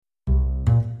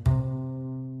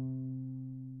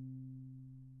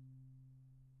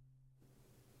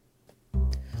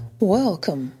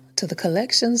Welcome to the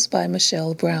Collections by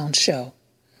Michelle Brown show,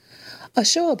 a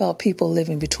show about people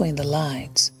living between the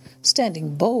lines,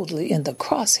 standing boldly in the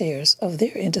crosshairs of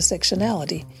their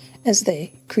intersectionality as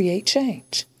they create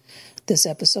change. This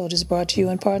episode is brought to you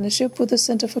in partnership with the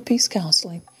Center for Peace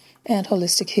Counseling and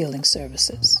Holistic Healing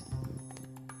Services.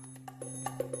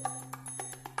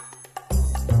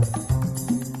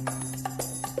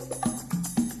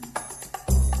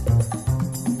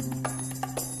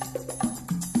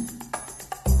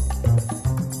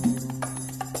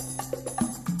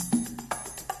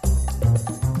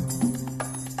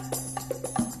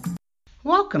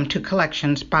 Welcome to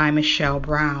Collections by Michelle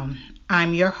Brown.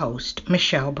 I'm your host,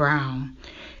 Michelle Brown.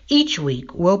 Each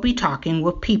week, we'll be talking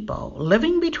with people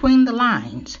living between the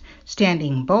lines,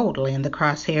 standing boldly in the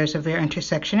crosshairs of their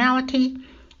intersectionality,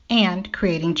 and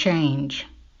creating change.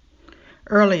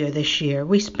 Earlier this year,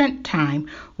 we spent time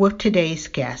with today's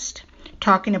guest,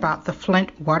 talking about the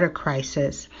Flint water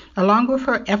crisis, along with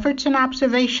her efforts and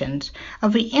observations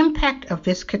of the impact of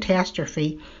this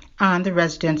catastrophe on the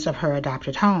residents of her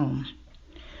adopted home.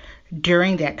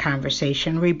 During that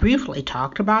conversation, we briefly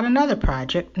talked about another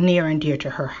project near and dear to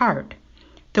her heart,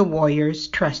 the Warriors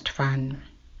Trust Fund.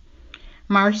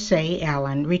 Marseille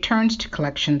Allen returns to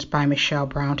Collections by Michelle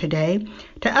Brown today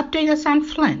to update us on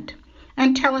Flint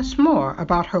and tell us more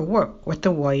about her work with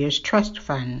the Warriors Trust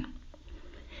Fund.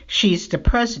 She's the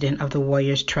president of the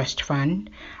Warriors Trust Fund,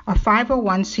 a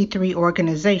 501c3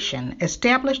 organization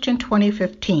established in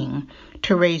 2015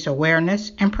 to raise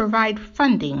awareness and provide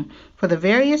funding for the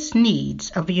various needs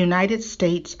of the United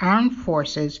States Armed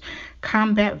Forces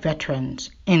combat veterans,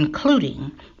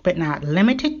 including, but not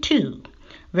limited to,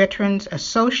 veterans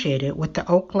associated with the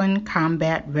Oakland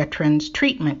Combat Veterans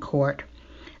Treatment Court,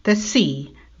 the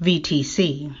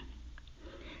C-VTC.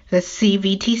 The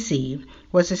C-VTC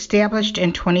was established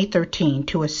in 2013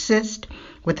 to assist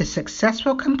with the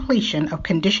successful completion of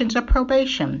conditions of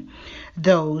probation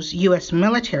those U.S.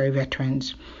 military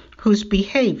veterans whose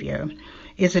behavior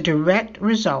is a direct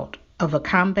result of a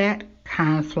combat,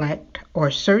 conflict,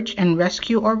 or search and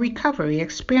rescue or recovery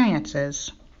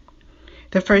experiences.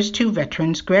 The first two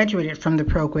veterans graduated from the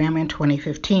program in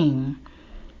 2015.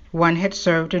 One had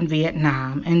served in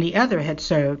Vietnam and the other had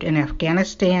served in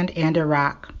Afghanistan and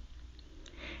Iraq.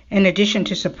 In addition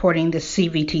to supporting the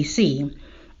C-VTC,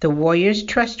 the Warriors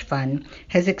Trust Fund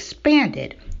has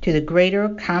expanded to the greater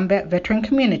combat veteran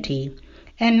community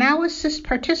and now assists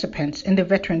participants in the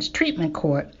Veterans Treatment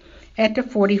Court at the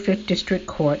 45th District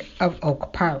Court of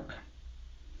Oak Park.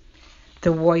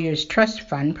 The Warriors Trust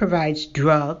Fund provides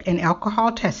drug and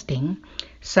alcohol testing,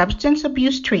 substance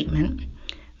abuse treatment,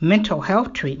 mental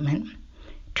health treatment,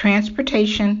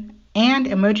 transportation, and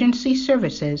emergency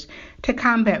services to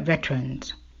combat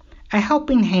veterans, a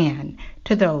helping hand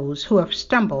to those who have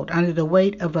stumbled under the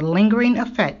weight of the lingering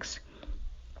effects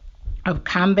of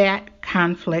combat,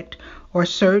 conflict, or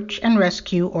search and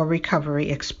rescue or recovery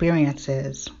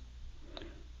experiences.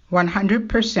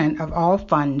 100% of all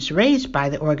funds raised by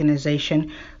the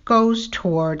organization goes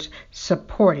towards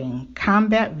supporting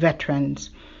combat veterans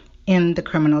in the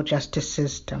criminal justice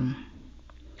system.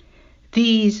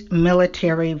 These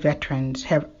military veterans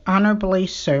have honorably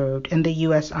served in the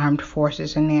U.S. Armed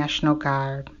Forces and National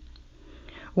Guard.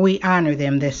 We honor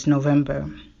them this November.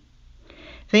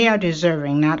 They are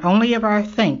deserving not only of our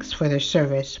thanks for their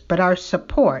service, but our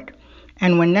support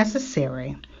and, when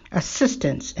necessary,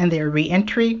 assistance in their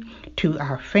reentry to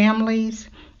our families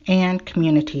and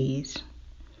communities.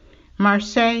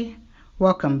 Marseille,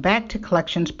 welcome back to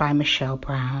Collections by Michelle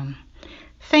Brown.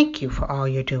 Thank you for all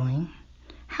you're doing.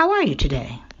 How are you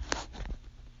today?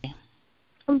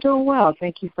 I'm doing well.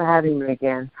 Thank you for having me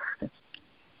again.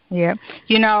 Yeah.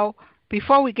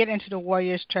 Before we get into the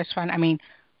Warriors Trust Fund,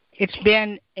 it's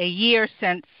been a year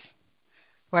since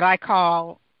what I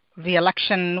call the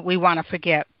election we want to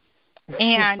forget.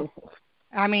 And,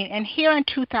 and here in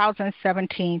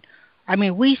 2017,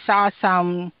 we saw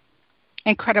some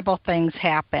incredible things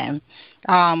happen.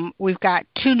 We've got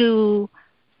two new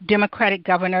Democratic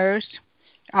governors.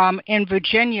 In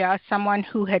Virginia, someone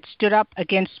who had stood up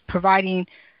against wanting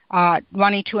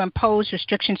to impose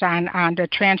restrictions on the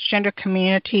transgender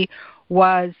community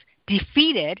was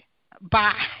defeated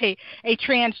by a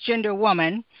transgender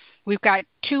woman. We've got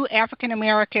two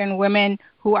African-American women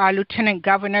who are lieutenant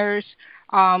governors.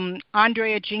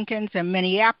 Andrea Jenkins in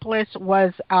Minneapolis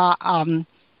was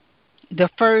the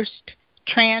first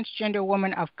transgender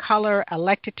woman of color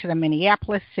elected to the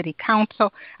Minneapolis City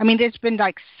Council. There's been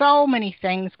so many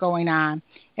things going on.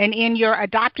 And in your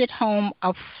adopted home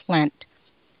of Flint,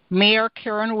 Mayor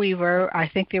Karen Weaver, I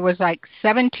think there was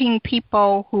 17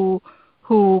 people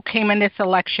who came in this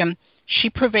election. she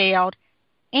prevailed,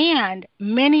 and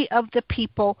many of the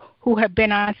people who have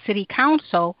been on city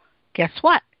council, guess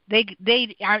what?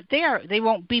 They aren't there. They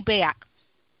won't be back.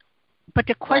 But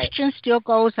the question still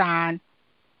goes on,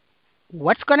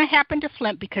 what's going to happen to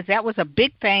Flint? Because that was a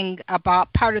big thing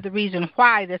about part of the reason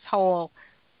why this whole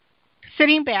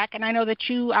sitting back, and I know that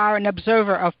you are an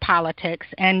observer of politics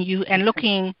and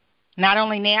looking not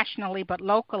only nationally but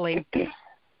locally.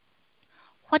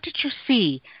 What did you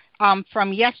see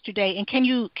from yesterday? And can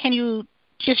you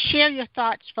just share your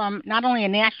thoughts from not only a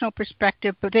national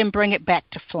perspective, but then bring it back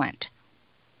to Flint?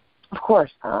 Of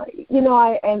course. And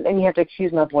you have to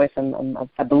excuse my voice.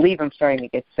 I believe I'm starting to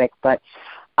get sick. But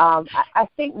I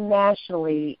think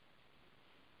nationally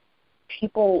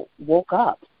people woke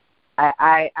up.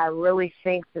 I really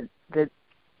think that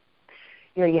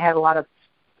you had a lot of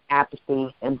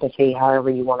apathy, empathy, however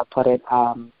you want to put it,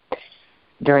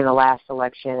 during the last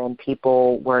election, and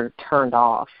people were turned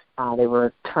off. They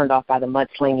were turned off by the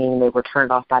mudslinging. They were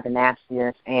turned off by the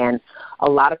nastiness. And a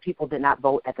lot of people did not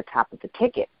vote at the top of the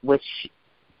ticket, which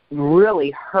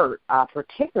really hurt,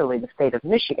 particularly the state of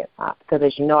Michigan. Because,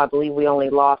 as you know, I believe we only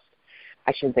lost,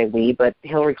 I shouldn't say we, but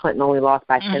Hillary Clinton only lost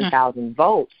by 10,000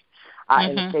 votes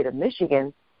in the state of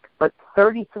Michigan. But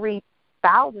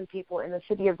 33,000 people in the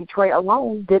city of Detroit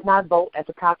alone did not vote at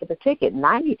the top of the ticket.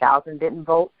 90,000 didn't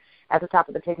vote at the top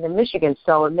of the ticket in Michigan.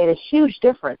 So it made a huge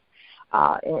difference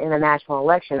in a national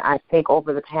election. I think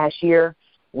over the past year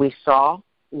we saw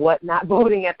what not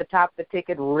voting at the top of the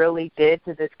ticket really did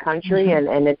to this country, and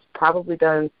it's probably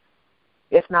done,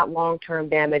 if not long-term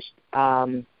damage,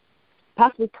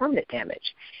 possibly permanent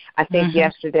damage. I think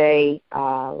yesterday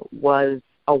was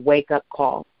a wake-up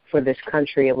call for this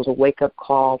country. It was a wake-up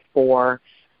call for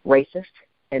racists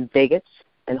and bigots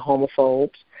and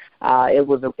homophobes. It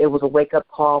was a wake-up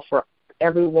call for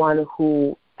everyone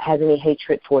who has any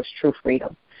hatred towards true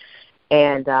freedom.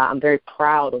 And I'm very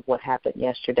proud of what happened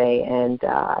yesterday, and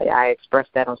I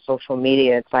expressed that on social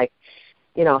media. It's like,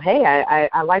 hey,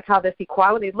 I like how this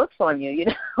equality looks on you.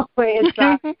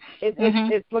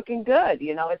 It's looking good.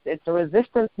 It's a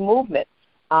resistance movement.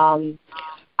 I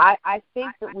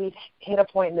think that we've hit a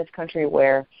point in this country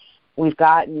where we've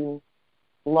gotten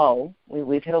low.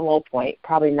 We've hit a low point,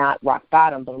 probably not rock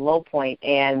bottom, but a low point,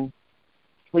 and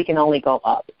we can only go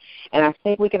up. And I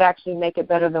think we could actually make it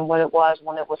better than what it was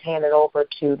when it was handed over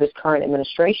to this current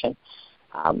administration.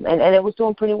 And it was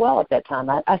doing pretty well at that time.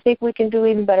 I think we can do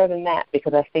even better than that,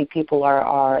 because I think people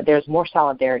are there's more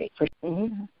solidarity.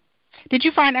 Did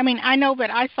you find, I know that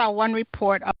I saw one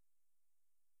report of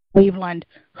Cleveland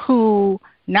who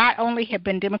not only had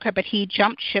been Democrat, but he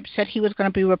jumped ship, said he was going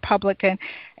to be Republican,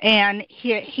 and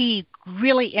he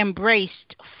really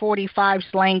embraced 45's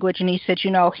language, and he said,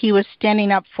 he was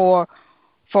standing up for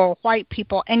white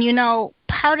people. And,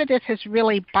 part of this has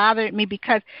really bothered me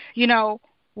because,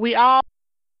 we all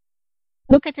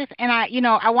look at this, and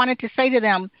I wanted to say to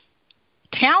them,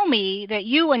 tell me that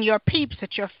you and your peeps,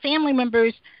 that your family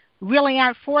members really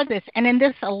aren't for this. And in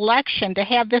this election, to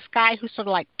have this guy who sort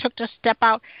of like took the step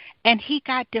out and he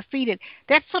got defeated,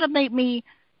 that sort of made me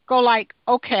go like,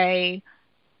 okay,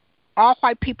 all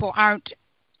white people aren't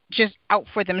just out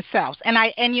for themselves. And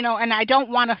I don't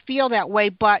want to feel that way,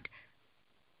 but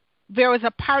there was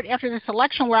a part after this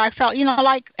election where I felt, this is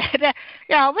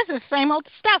the same old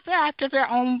stuff. They're after their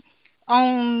own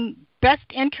best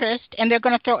interest, and they're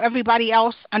going to throw everybody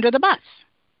else under the bus.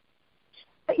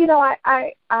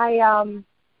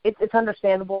 It's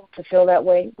understandable to feel that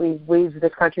way.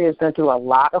 This country has been through a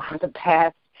lot over the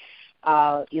past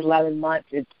 11 months.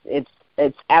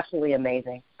 It's absolutely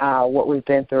amazing what we've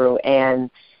been through, and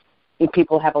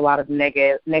people have a lot of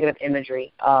negative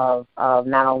imagery of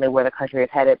not only where the country is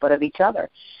headed, but of each other.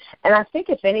 And I think,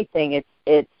 if anything,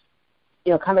 it's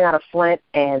coming out of Flint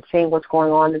and seeing what's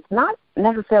going on, it's not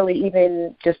necessarily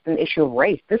even just an issue of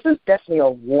race. This is definitely a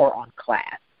war on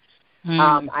class.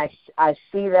 I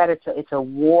see that it's a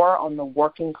war on the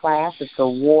working class. It's a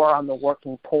war on the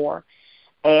working poor.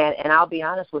 And I'll be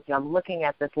honest with you, I'm looking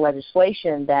at this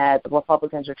legislation that the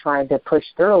Republicans are trying to push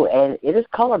through, and it is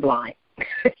colorblind.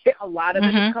 A lot of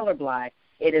it is colorblind.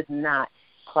 It is not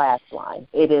class blind.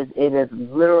 It is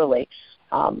literally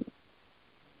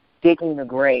digging the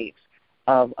graves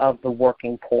of the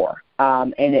working poor,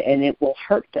 and it will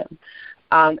hurt them.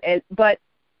 But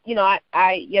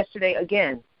I yesterday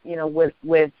again, with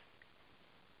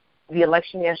the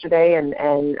election yesterday,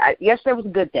 and yesterday was a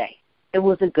good day. It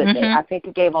was a good day. I think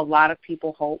it gave a lot of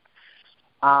people hope.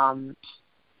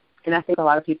 And I think a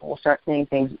lot of people will start seeing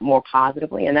things more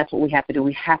positively, and that's what we have to do.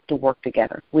 We have to work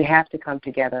together. We have to come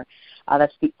together.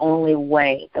 That's the only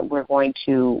way that we're going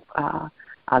to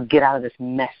get out of this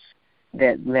mess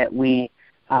that we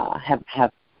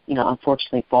have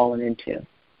unfortunately fallen into.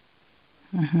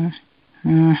 Mhm.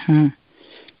 Mhm.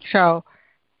 So,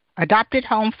 adopted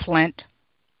home Flint.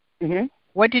 Mhm.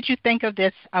 What did you think of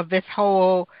this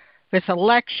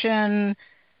election?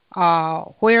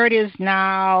 Where it is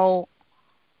now,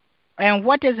 and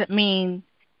what does it mean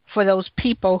for those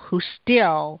people who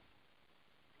still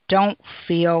don't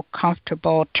feel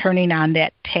comfortable turning on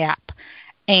that tap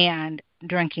and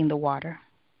drinking the water?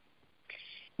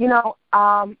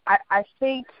 I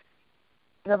think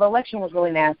the election was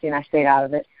really nasty, and I stayed out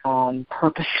of it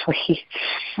purposely.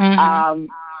 Mm-hmm.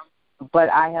 But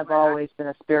I have always been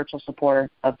a spiritual supporter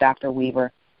of Dr.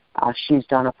 Weaver. She's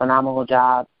done a phenomenal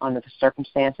job under the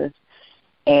circumstances.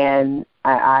 And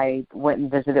I went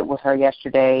and visited with her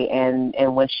yesterday, and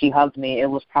when she hugged me, it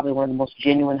was probably one of the most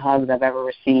genuine hugs I've ever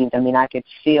received. I mean, I could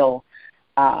feel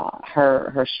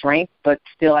her strength, but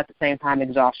still at the same time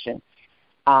exhaustion.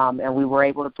 And we were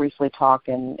able to briefly talk,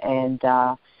 and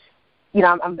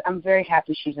I'm very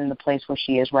happy she's in the place where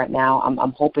she is right now.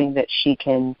 I'm hoping that she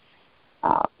can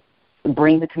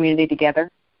bring the community together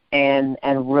and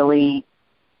really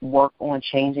work on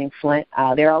changing Flint.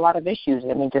 There are a lot of issues.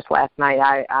 I mean, just last night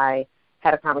I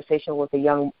had a conversation with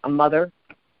a mother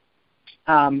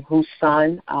whose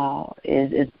son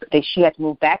she had to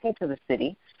move back into the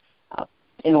city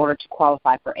in order to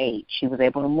qualify for aid. She was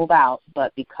able to move out,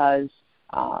 but because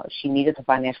she needed the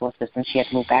financial assistance, she had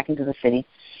to move back into the city.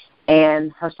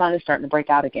 And her son is starting to break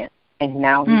out again, and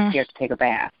now he's scared to take a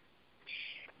bath.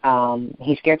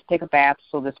 He's scared to take a bath,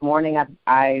 so this morning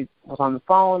I was on the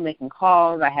phone making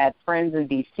calls. I had friends in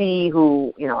D.C.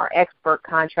 who, are expert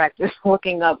contractors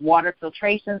looking up water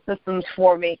filtration systems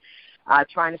for me,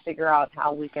 trying to figure out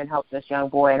how we can help this young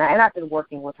boy. And I've been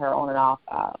working with her on and off,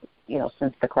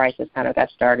 since the crisis kind of got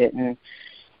started, and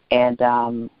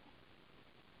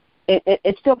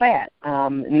it's still bad.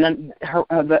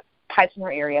 The pipes in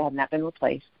her area have not been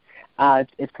replaced.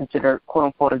 It's considered, quote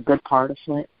unquote, a good part of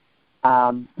Flint.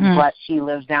 But she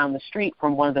lives down the street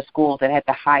from one of the schools that had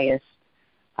the highest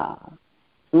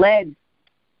lead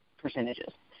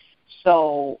percentages.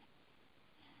 So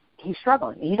he's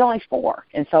struggling. He's only 4.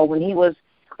 And so when he was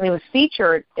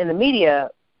featured in the media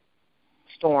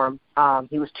storm,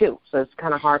 he was 2. So it's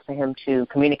kind of hard for him to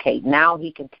communicate. Now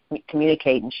he can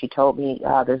communicate, and she told me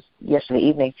this yesterday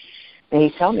evening, and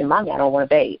he's telling me, Mommy, I don't want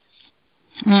to bathe.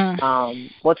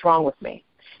 What's wrong with me?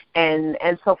 And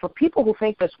so for people who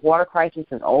think this water crisis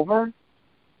is over,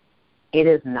 it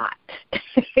is not.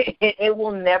 It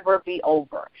will never be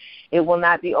over. It will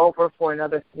not be over for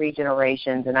another 3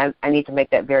 generations, and I need to make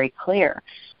that very clear.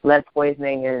 Lead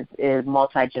poisoning is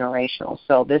multi-generational.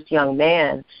 So this young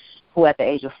man, who at the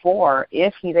age of 4,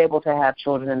 if he's able to have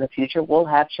children in the future, will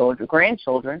have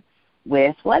grandchildren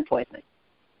with lead poisoning,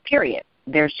 period.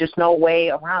 There's just no way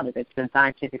around it. It's been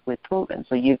scientifically proven.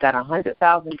 So you've got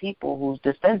 100,000 people whose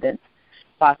descendants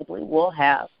possibly will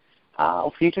have,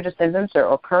 future descendants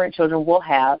or current children will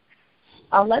have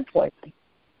lead poisoning.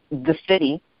 The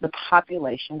city, the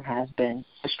population has been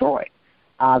destroyed.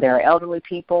 There are elderly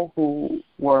people who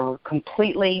were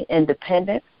completely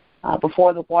independent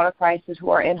before the water crisis who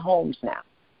are in homes now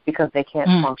because they can't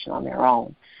function on their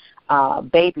own.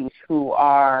 Babies who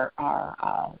are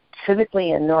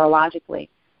physically and neurologically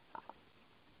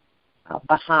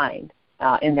behind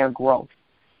in their growth.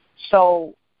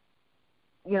 So,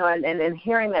 and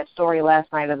hearing that story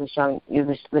last night of this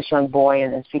young boy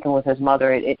and speaking with his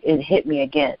mother, it hit me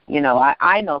again.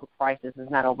 I know the crisis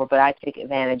is not over, but I take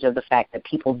advantage of the fact that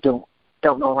people don't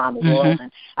know around the world,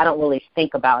 and I don't really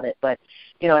think about it. But,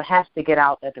 it has to get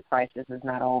out that the crisis is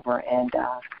not over, and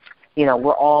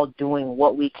we're all doing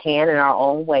what we can in our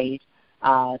own ways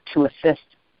to assist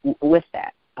with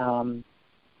that.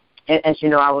 As you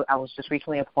know, I was just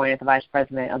recently appointed the vice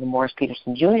president of the Morris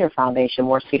Peterson Jr. Foundation.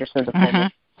 Morris Peterson is a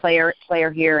former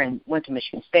player here and went to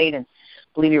Michigan State, and I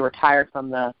believe he retired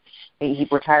from the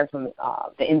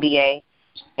NBA.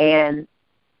 And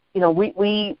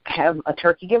we have a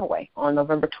turkey giveaway on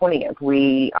November 20th.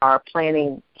 We are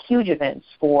planning huge events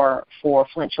for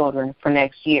Flint children for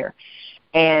next year.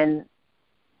 And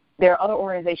there are other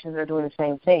organizations that are doing the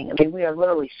same thing. I mean, we are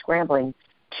literally scrambling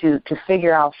to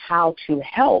figure out how to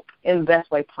help in the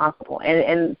best way possible.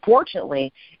 And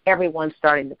fortunately, everyone's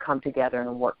starting to come together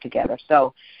and work together.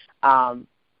 So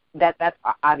that's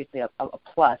obviously a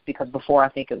plus, because before I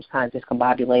think it was kind of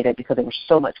discombobulated because there was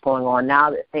so much going on. Now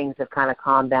that things have kind of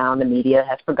calmed down, the media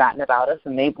has forgotten about us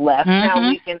and they've left. Now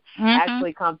we can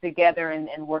actually come together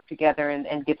and work together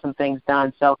and get some things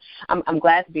done. So I'm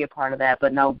glad to be a part of that.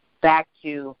 But no, back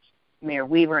to Mayor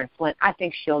Weaver and Flint, I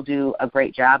think she'll do a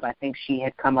great job. I think she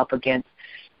had come up against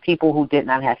people who did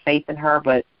not have faith in her.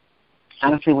 But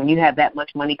honestly, when you have that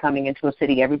much money coming into a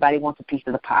city, everybody wants a piece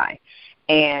of the pie.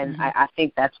 And I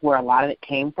think that's where a lot of it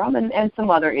came from, and some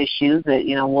other issues that,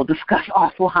 we'll discuss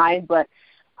offline. But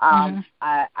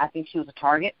I think she was a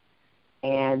target,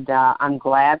 and I'm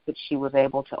glad that she was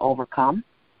able to overcome.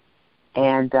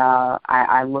 And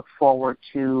I look forward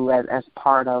to, as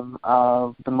part of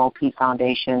the Mo Pete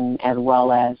Foundation, as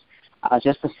well as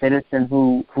just a citizen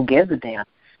who gives a damn,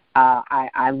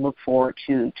 I look forward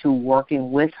to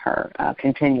working with her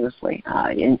continuously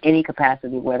in any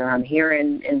capacity, whether I'm here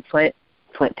in Flint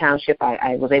Township.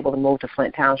 I was able to move to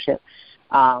Flint Township,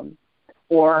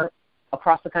 or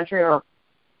across the country or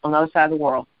on the other side of the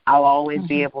world. I'll always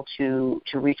be able to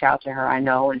reach out to her, I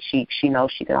know, and she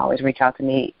knows she can always reach out to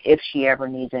me if she ever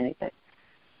needs anything.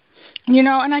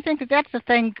 And I think that's the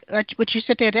thing, what you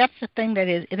said there, that's the thing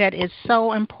that is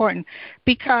so important,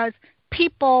 because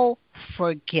people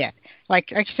forget.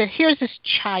 Like I said, here's this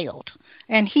child,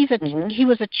 and he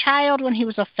was a child when he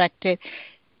was affected.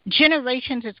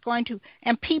 Generations is going to,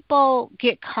 and people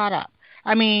get caught up.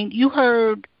 I mean, you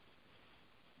heard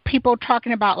people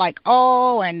talking about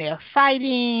and they're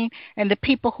fighting, and the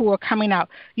people who are coming out.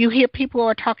 You hear people who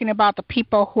are talking about the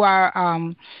people who are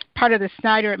part of the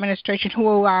Snyder administration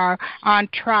who are on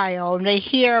trial, and they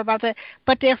hear about that,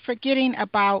 but they're forgetting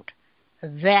about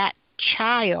that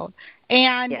child.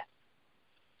 And,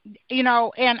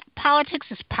 and politics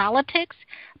is politics,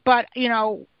 but,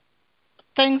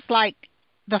 things like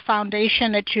the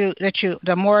foundation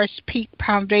the Morris Peak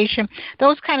Foundation,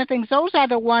 those kind of things, those are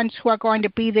the ones who are going to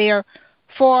be there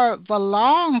for the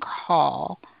long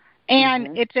haul.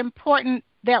 And it's important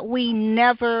that we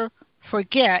never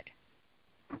forget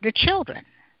the children.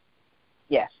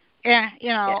 Yes.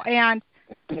 And,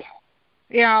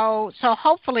 so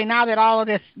hopefully now that all of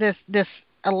this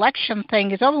election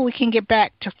thing is over, we can get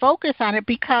back to focus on it,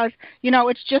 because,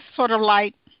 it's just sort of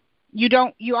like, you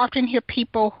often hear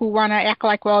people who want to act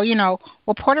like, well,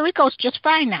 Puerto Rico's just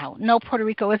fine now. No, Puerto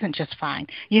Rico isn't just fine.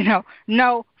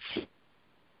 No,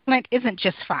 Flint isn't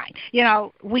just fine.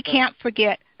 We can't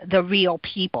forget the real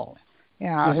people. So,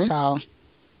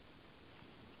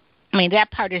 I mean,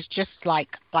 that part is just like,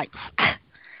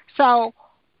 so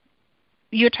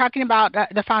you're talking about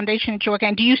the foundation that you're working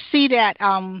on. Do you see that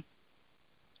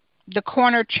the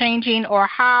corner changing, or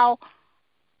how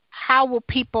will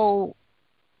people?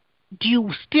 Do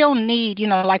you still need,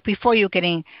 like before, you're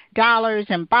getting dollars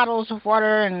and bottles of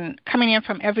water and coming in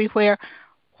from everywhere?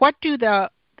 What do the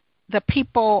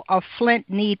people of Flint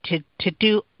need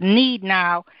need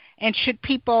now? And should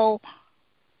people,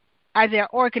 are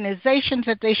there organizations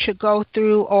that they should go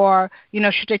through, or,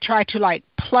 should they try to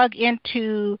plug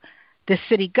into the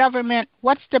city government?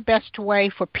 What's the best way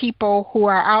for people who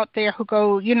are out there who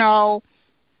go,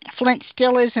 Flint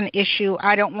still is an issue.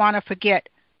 I don't want to forget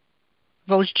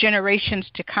those generations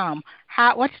to come.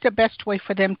 What's the best way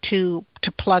for them to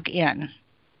plug in?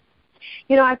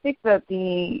 I think that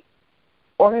the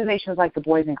organizations like the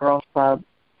Boys and Girls Club,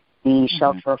 the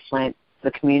Shelter of Flint,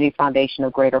 the Community Foundation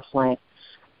of Greater Flint,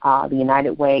 the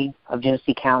United Way of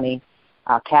Genesee County,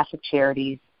 Catholic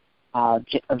Charities of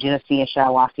Genesee and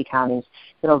Shiawassee counties,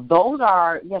 those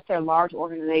are, yes, they're large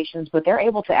organizations, but they're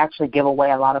able to actually give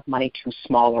away a lot of money to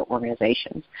smaller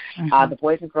organizations. The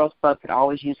Boys and Girls Club could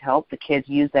always use help. The kids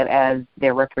use that as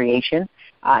their recreation,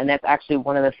 and that's actually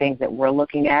one of the things that we're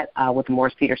looking at with the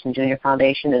Morris Peterson Jr.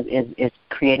 Foundation is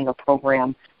creating a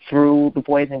program through the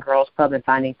Boys and Girls Club and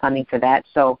finding funding for that.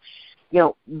 So,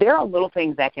 there are little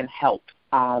things that can help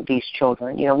these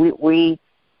children.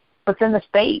 But then the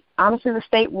state, honestly, the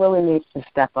state really needs to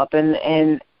step up.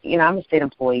 And I'm a state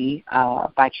employee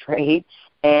by trade,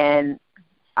 and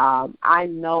I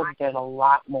know that there's a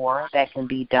lot more that can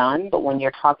be done. But when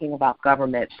you're talking about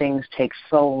government, things take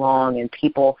so long, and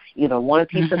people either want a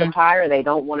piece of the pie or they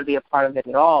don't want to be a part of it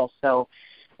at all. So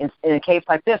in a case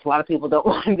like this, a lot of people don't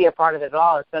want to be a part of it at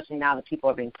all, especially now that people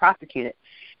are being prosecuted.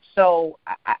 So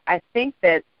I think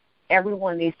that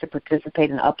everyone needs to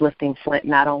participate in uplifting Flint,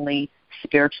 not only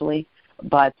spiritually,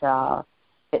 but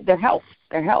their health.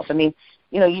 I mean,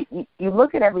 you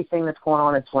look at everything that's going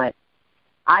on in Flint.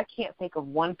 I can't think of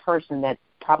one person that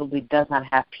probably does not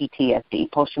have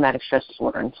PTSD, post-traumatic stress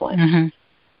disorder, in Flint.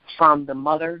 From the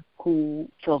mother who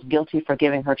feels guilty for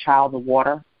giving her child the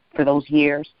water for those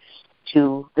years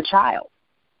to the child.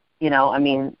 I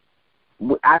mean,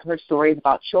 I've heard stories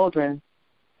about children,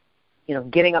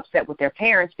 getting upset with their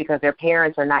parents because their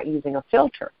parents are not using a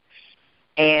filter.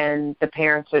 And the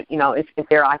parents are, if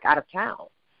they're out of town,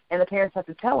 and the parents have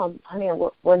to tell them, honey,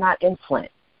 we're not in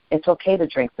Flint. It's okay to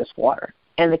drink this water.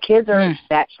 And the kids are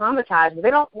that traumatized, but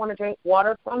they don't want to drink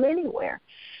water from anywhere.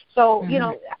 So,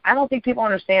 I don't think people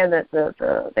understand that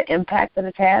the impact that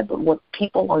it's had, but what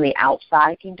people on the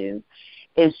outside can do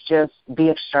is just be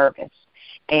of service.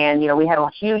 And, we had a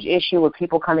huge issue with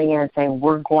people coming in and saying,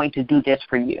 we're going to do this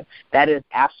for you. That is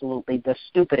absolutely the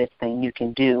stupidest thing you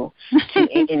can do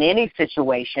in any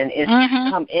situation is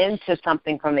come into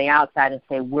something from the outside and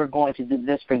say, we're going to do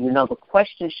this for you. No, the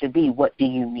question should be, what do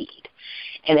you need?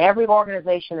 And every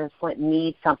organization in Flint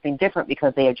needs something different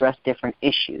because they address different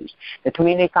issues. The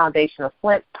Community Foundation of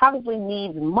Flint probably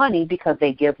needs money because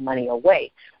they give money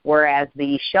away, whereas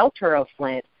the Shelter of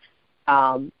Flint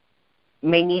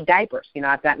may need diapers.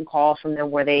 I've gotten calls from them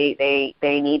where they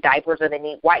need diapers or they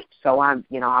need wipes. So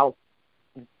I'll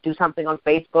do something on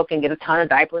Facebook and get a ton of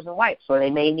diapers and wipes. Or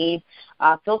they may need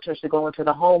filters to go into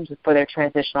the homes for their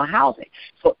transitional housing.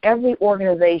 So every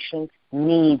organization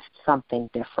needs something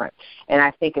different. And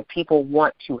I think if people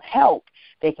want to help,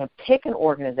 they can pick an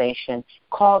organization,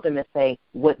 call them and say,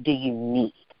 what do you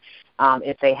need?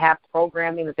 If they have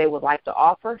programming that they would like to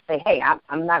offer, say, hey,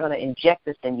 I'm not going to inject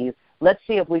this in you. Let's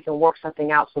see if we can work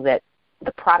something out so that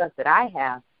the product that I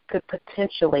have could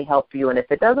potentially help you. And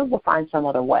if it doesn't, we'll find some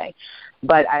other way.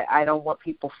 But I don't want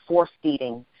people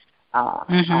force-feeding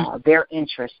their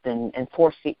interest and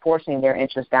forcing their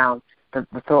interest down the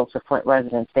throats of Flint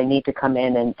residents. They need to come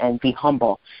in and be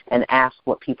humble and ask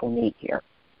what people need here.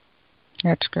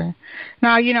 That's great.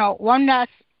 Now,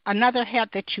 another hat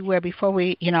that you wear before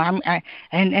we,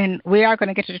 and we are going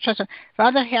to get to the trust. The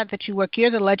other hat that you wear, you're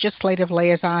the legislative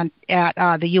liaison at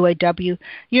the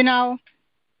UAW.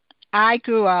 I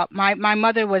grew up, my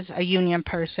mother was a union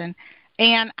person,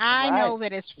 and I know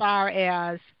that as far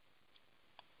as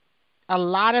a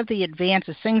lot of the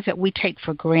advances, things that we take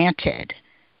for granted,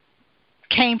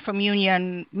 came from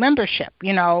union membership.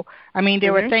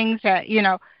 There were things that,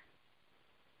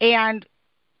 and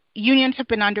unions have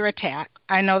been under attack.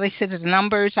 I know they said that the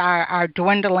numbers are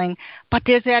dwindling, but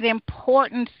there's that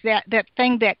importance, that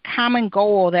thing, that common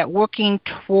goal, that working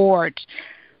towards.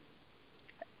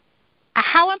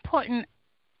 How important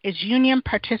is union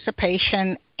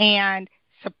participation and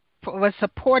was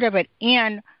support of it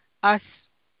in us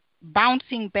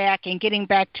bouncing back and getting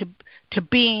back to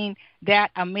being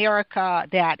that America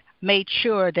that made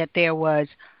sure that there was,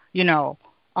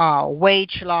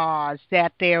 wage laws,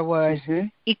 that there was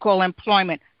equal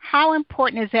employment? How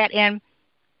important is that, and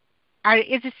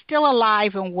is it still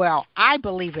alive and well? I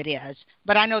believe it is,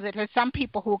 but I know that there's some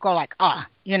people who go like,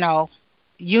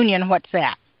 union, what's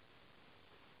that?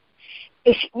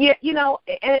 And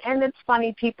it's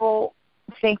funny, people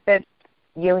think that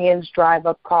unions drive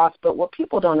up costs, but what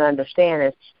people don't understand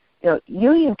is,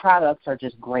 union products are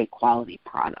just great quality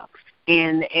products.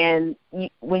 And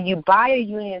when you buy a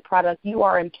union product, you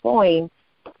are employing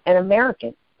an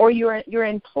American, or you're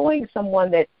employing someone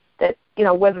that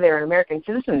whether they're an American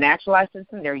citizen, naturalized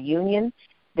citizen, they're union,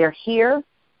 they're here,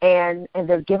 and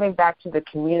they're giving back to the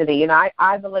community.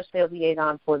 I'm the legislative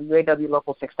liaison for the UAW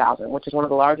Local 6000, which is one of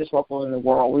the largest locals in the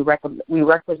world. We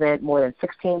represent more than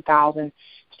 16,000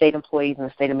 state employees in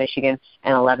the state of Michigan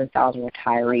and 11,000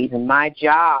 retirees. And my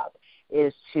job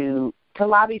is to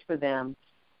lobby for them.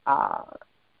 And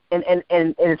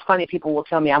it's funny, people will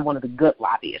tell me I'm one of the good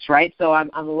lobbyists, right? So I'm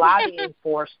lobbying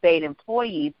for state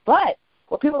employees, but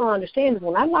what people don't understand is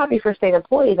when I lobby for state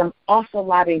employees, I'm also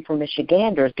lobbying for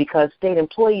Michiganders, because state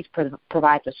employees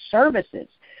provide the services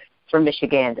for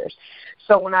Michiganders.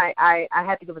 So when I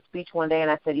had to give a speech one day, and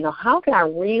I said, how can I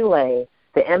relay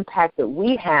the impact that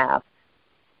we have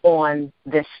on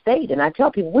this state? And I tell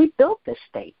people, we built this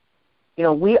state.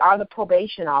 We are the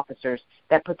probation officers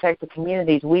that protect the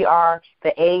communities. We are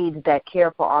the aides that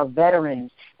care for our veterans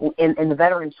in the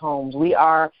veterans' homes. We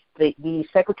are the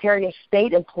Secretary of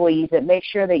State employees that make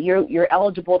sure that you're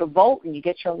eligible to vote and you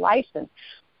get your license.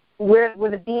 We're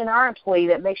the DNR employee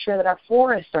that makes sure that our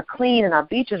forests are clean and our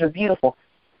beaches are beautiful.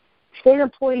 State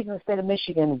employees in the state of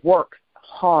Michigan work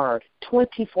hard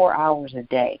 24 hours a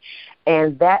day,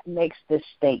 and that makes this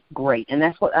state great. And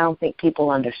that's what I don't think people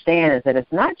understand, is that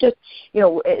it's not just,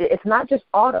 it's not just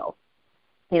auto.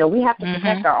 We have to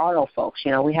protect our auto folks.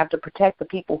 We have to protect the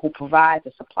people who provide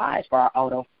the supplies for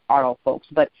our auto folks.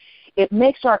 But it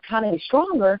makes our economy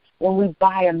stronger when we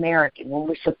buy American, when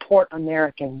we support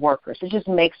American workers. It just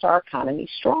makes our economy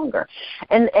stronger.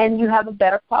 And you have a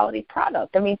better quality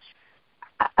product.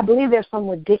 I believe there's some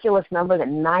ridiculous number that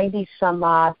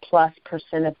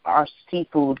 90-some-odd+% of our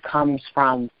seafood comes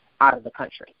from out of the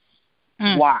country.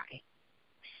 Why?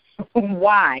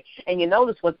 Why? And you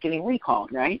notice what's getting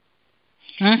recalled, right?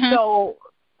 So,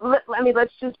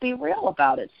 let's just be real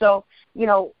about it. So,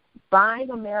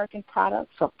 buying American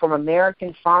products from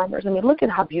American farmers. I mean, look at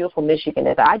how beautiful Michigan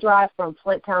is. I drive from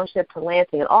Flint Township to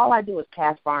Lansing, and all I do is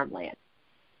pass farmland.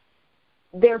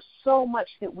 There's so much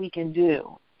that we can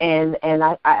do, and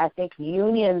I think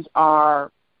unions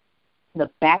are the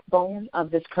backbone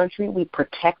of this country. We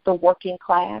protect the working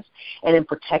class, and in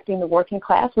protecting the working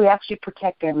class, we actually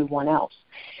protect everyone else.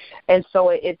 And so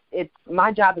it's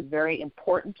my job is very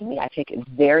important to me. I take it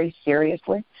very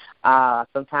seriously.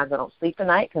 Sometimes I don't sleep at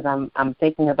night because I'm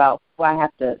thinking about what I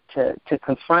have to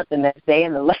confront the next day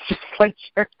in the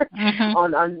legislature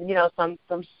on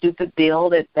some stupid bill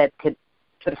that could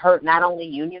hurt not only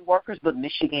union workers but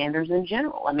Michiganders in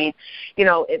general. I mean,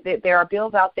 there are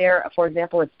bills out there. For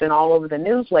example, it's been all over the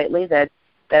news lately that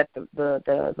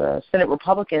the Senate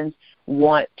Republicans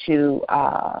want to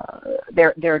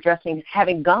they're addressing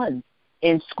having guns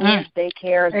in schools,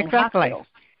 daycares, and hospitals.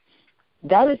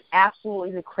 That is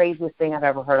absolutely the craziest thing I've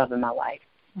ever heard of in my life.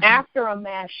 Mm-hmm. After a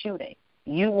mass shooting,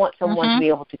 you want someone to be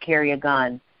able to carry a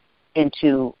gun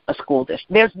into a school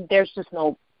district. There's just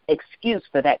no excuse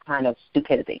for that kind of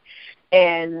stupidity.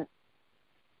 And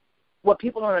what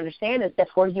people don't understand is that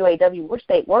for UAW, we're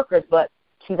state workers, but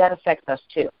see, that affects us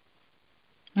too.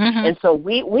 Mm-hmm. And so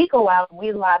we go out and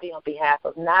we lobby on behalf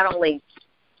of not only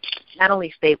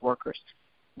state workers,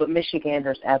 but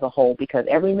Michiganders as a whole, because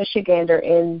every Michigander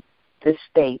in this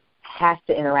state has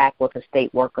to interact with a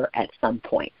state worker at some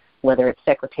point, whether it's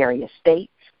Secretary of State,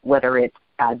 whether it's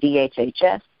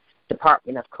DHHS,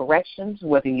 Department of Corrections,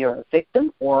 whether you're a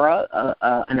victim or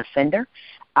an offender,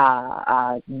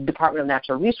 Department of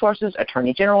Natural Resources,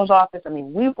 Attorney General's office. I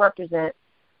mean, we represent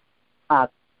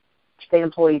state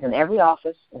employees in every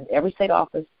office, in every state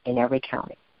office, in every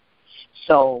county.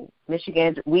 So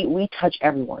Michigan, we touch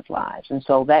everyone's lives. And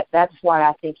so that's why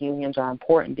I think unions are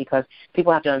important, because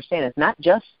people have to understand it's not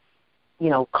just,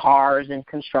 cars and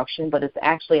construction, but it's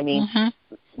actually,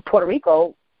 Puerto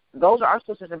Rico, those are our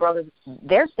sisters and brothers.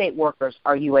 Their state workers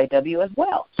are UAW as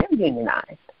well. They're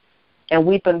unionized. And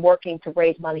we've been working to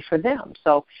raise money for them.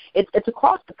 So it's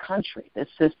across the country.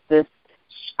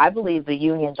 I believe the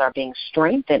unions are being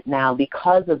strengthened now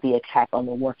because of the attack on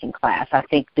the working class. I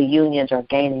think the unions are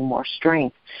gaining more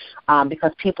strength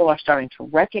because people are starting to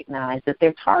recognize that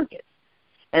they're targets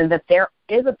and that there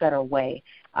is a better way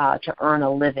to earn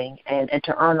a living and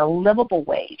to earn a livable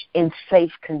wage in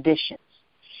safe conditions.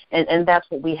 And that's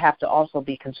what we have to also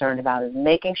be concerned about, is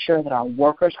making sure that our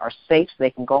workers are safe so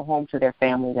they can go home to their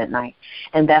families at night.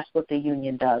 And that's what the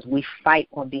union does. We fight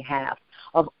on behalf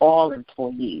of all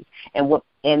employees. And what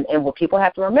people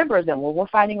have to remember is that when we're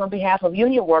fighting on behalf of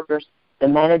union workers, the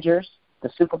managers, the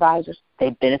supervisors, they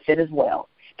benefit as well,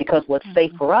 because what's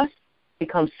safe for us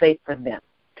becomes safe for them.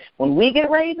 When we get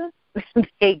raises,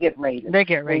 they get raises. They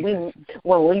get raises.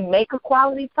 When we make a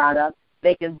quality product,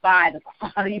 they can buy the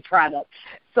quality product.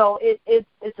 So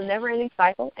it's a never-ending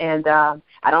cycle, and I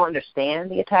don't understand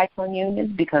the attacks on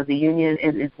unions, because the union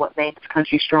is what makes the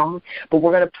country strong. But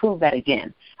we're going to prove that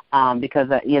again, because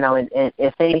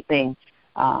if anything,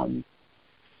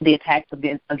 the attacks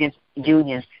against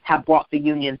unions have brought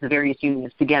the various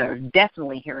unions together.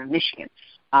 Definitely here in Michigan,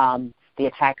 the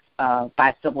attacks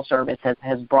by civil service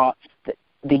has brought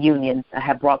the unions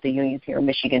here in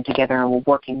Michigan together, and we're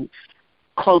working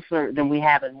closer than we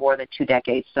have in more than 2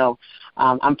 decades. So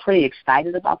I'm pretty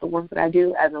excited about the work that I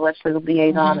do as a legislative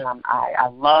liaison, and I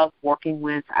love working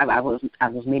with. I was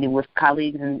meeting with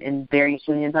colleagues in various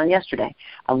unions on yesterday.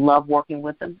 I love working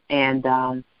with them, and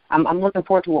I'm looking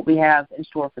forward to what we have in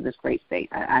store for this great state.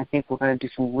 I think we're going to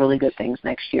do some really good things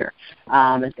next year,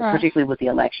 particularly with the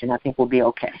election. I think we'll be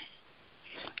okay.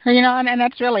 And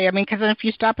that's really, because if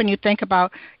you stop and you think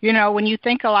about, when you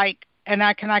think of and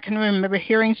I can remember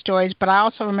hearing stories, but I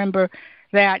also remember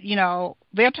that,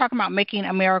 they're talking about making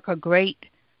America great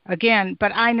again.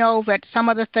 But I know that some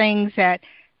of the things that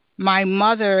my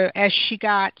mother, as she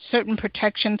got certain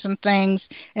protections and things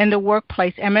in the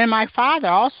workplace, and then my father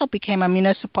also became a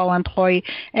municipal employee,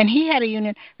 and he had a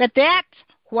union, that's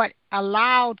what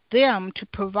allowed them to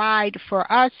provide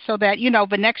for us so that,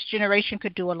 the next generation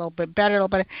could do a little bit better.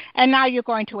 And now you're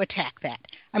going to attack that.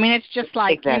 It's just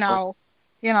like, exactly.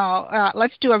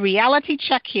 Let's do a reality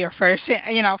check here first,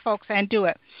 folks, and do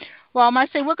it. Well,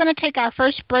 Marseille, we're going to take our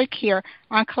first break here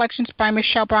on Collections by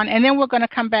Michelle Brown, and then we're going to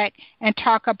come back and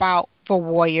talk about the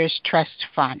Warriors Trust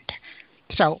Fund.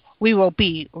 So we will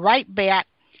be right back.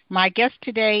 My guest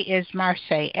today is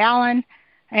Marseille Allen,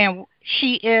 and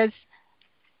she is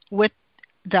with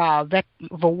the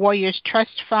Warriors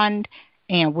Trust Fund,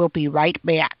 and we'll be right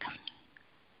back.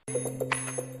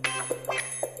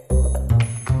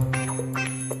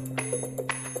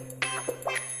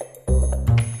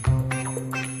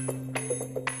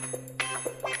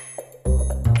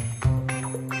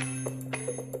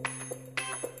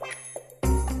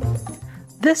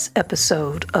 This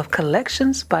episode of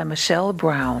Collections by Michelle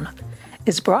Brown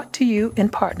is brought to you in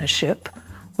partnership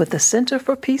with the Center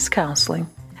for Peace Counseling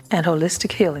and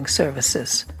Holistic Healing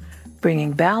Services,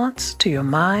 bringing balance to your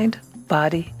mind,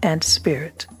 body, and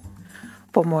spirit.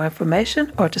 For more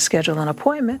information or to schedule an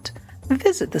appointment,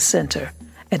 visit the center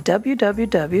at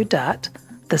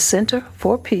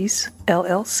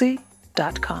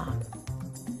www.thecenterforpeacellc.com.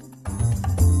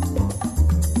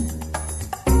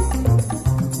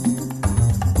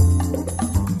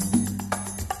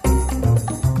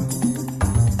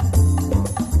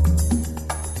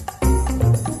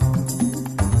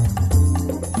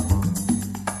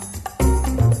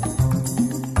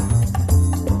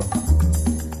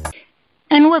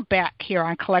 And we're back here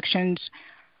on Collections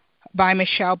by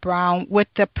Michelle Brown with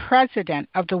the president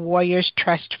of the Warriors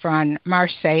Trust Fund,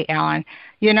 Marseille Allen.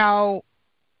 You know,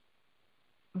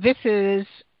 this is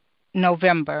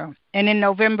November, and in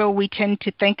November we tend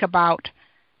to think about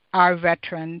our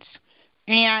veterans.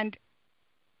 And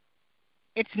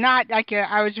it's not like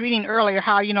I was reading earlier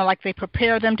how, like they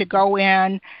prepare them to go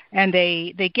in and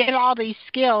they get all these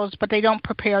skills, but they don't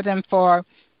prepare them for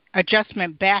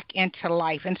adjustment back into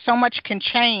life. And so much can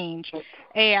change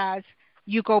as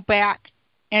you go back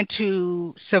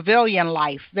into civilian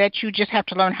life that you just have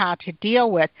to learn how to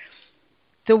deal with.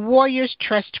 The Warriors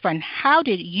Trust Fund, how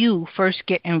did you first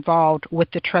get involved with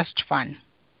the trust fund?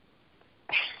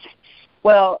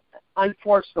 Well,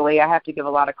 unfortunately, I have to give a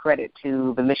lot of credit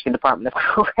to the Michigan Department of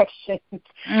Corrections.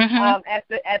 Mm-hmm.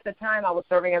 At the time, I was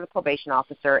serving as a probation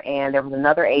officer, and there was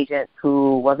another agent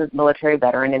who was a military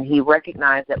veteran, and he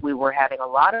recognized that we were having a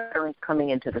lot of veterans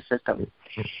coming into the system.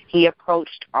 He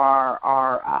approached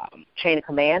our chain of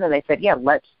command, and they said, "Yeah,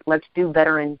 let's do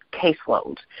veteran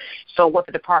caseloads." So what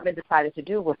the department decided to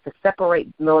do was to separate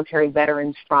military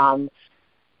veterans from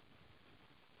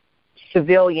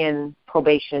civilian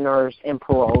probationers and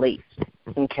parolees.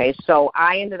 Okay, so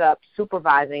I ended up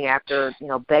supervising after,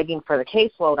 begging for the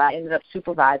caseload. I ended up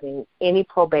supervising any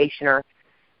probationer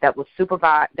that was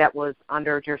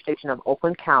under jurisdiction of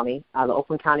Oakland County, the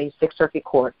Oakland County Sixth Circuit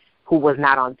Court, who was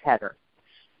not on tether.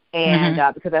 And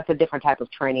because that's a different type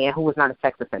of training, and who was not a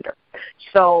sex offender.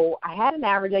 So I had an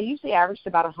average. I usually averaged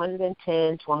about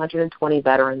 110 to 120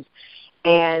 veterans,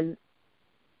 and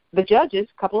a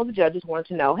couple of the judges wanted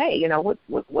to know, hey,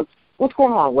 what's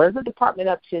going on? What is the department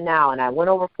up to now? And I went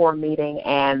over for a meeting,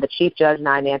 and the chief judge and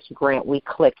I, Nancy Grant, we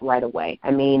clicked right away.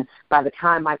 I mean, by the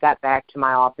time I got back to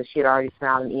my office, she had already sent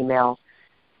out an email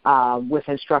with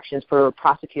instructions for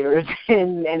prosecutors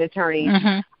and attorneys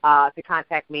to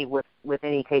contact me with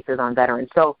any cases on veterans.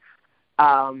 So,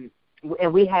 and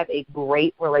we have a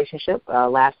great relationship, a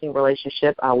lasting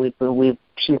relationship.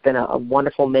 She's been a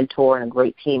wonderful mentor and a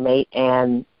great teammate.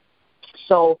 And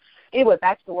so, anyway,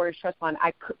 back to the Warriors Trust Fund.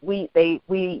 We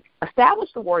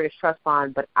established the Warriors Trust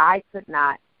Fund, but I could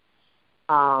not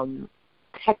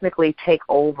technically take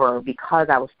over because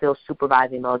I was still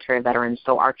supervising military veterans.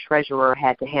 So our treasurer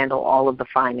had to handle all of the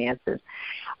finances.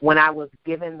 When I was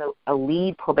given a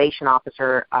lead probation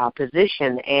officer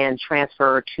position and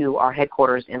transferred to our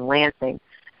headquarters in Lansing,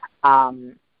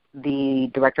 the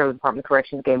director of the Department of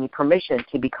Corrections gave me permission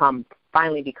to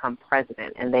finally become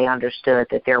president, and they understood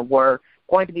that there were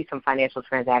going to be some financial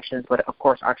transactions, but of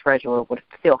course our treasurer would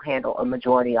still handle a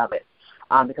majority of it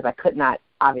because I could not,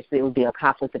 obviously it would be a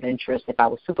conflict of interest if I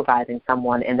was supervising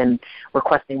someone and then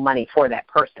requesting money for that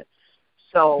person.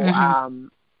 So,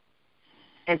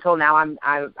 and so now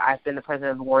I've been the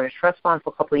president of the Warriors Trust Fund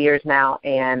for a couple of years now,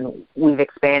 and we've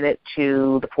expanded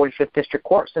to the 45th District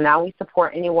Court. So now we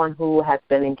support anyone who has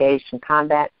been engaged in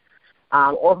combat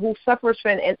or who suffers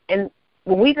from, and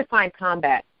when we define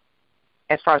combat,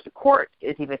 as far as the court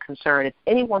is even concerned, it's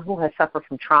anyone who has suffered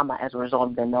from trauma as a result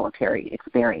of their military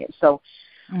experience. So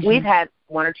we've had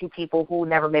one or two people who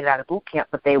never made it out of boot camp,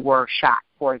 but they were shot,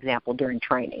 for example, during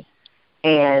training,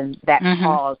 and that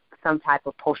caused some type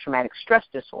of post-traumatic stress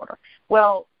disorder.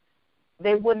 Well,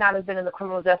 they would not have been in the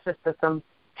criminal justice system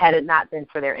had it not been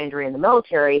for their injury in the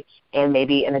military and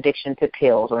maybe an addiction to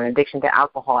pills or an addiction to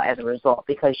alcohol as a result,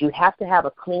 because you have to have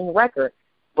a clean record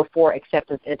before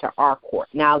acceptance into our court.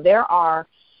 Now, there are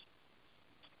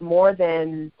more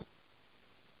than,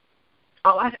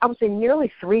 I would say nearly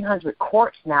 300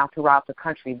 courts now throughout the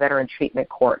country, veteran treatment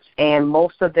courts, and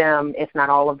most of them, if not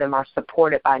all of them, are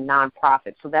supported by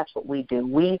nonprofits. So that's what we do.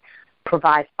 We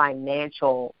provide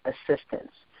financial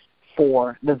assistance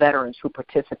for the veterans who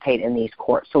participate in these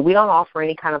courts. So we don't offer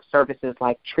any kind of services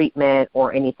like treatment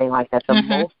or anything like that. The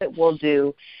most that we'll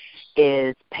do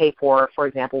is pay for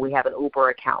example, we have an Uber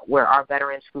account where our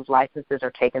veterans whose licenses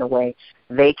are taken away,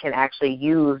 they can actually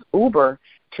use Uber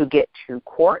to get to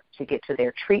court, to get to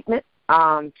their treatment,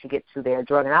 to get to their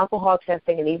drug and alcohol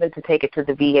testing, and even to take it to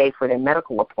the VA for their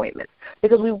medical appointments,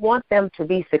 because we want them to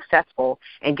be successful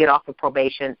and get off of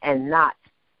probation and not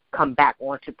come back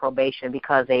onto probation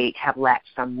because they have lacked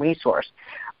some resource.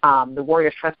 The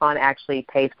Warriors Trust Fund actually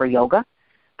pays for yoga.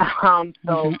 Once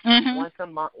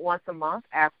a month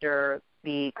after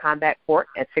the combat court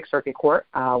at Sixth Circuit Court,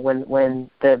 when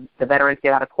the veterans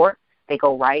get out of court, they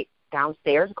go right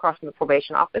downstairs across from the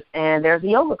probation office, and there's a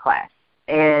yoga class.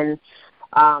 And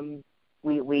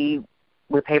we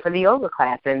pay for the yoga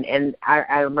class. And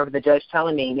I remember the judge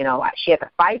telling me, she had to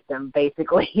fight them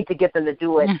basically to get them to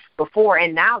do it before.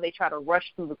 And now they try to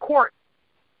rush through the court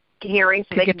hearing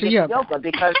so they can get to yoga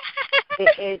because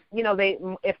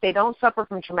if they don't suffer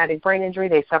from traumatic brain injury,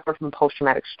 they suffer from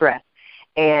post-traumatic stress.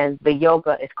 And the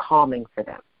yoga is calming for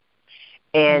them.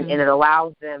 And it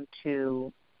allows them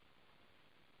to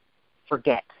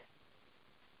forget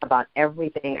about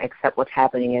everything except what's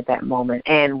happening at that moment.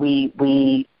 And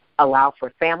we allow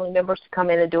for family members to come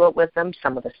in and do it with them.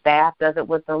 Some of the staff does it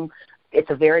with them. It's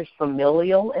a very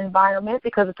familial environment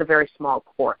because it's a very small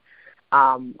court.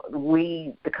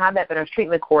 The Combat Veterans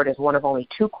Treatment Court is one of only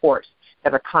 2 courts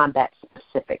that are combat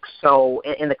specific. So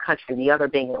in the country, the other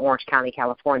being in Orange County,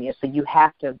 California. So you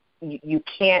have to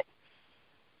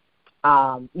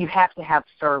have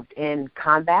served in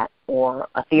combat or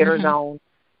a theater zone,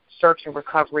 search and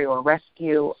recovery or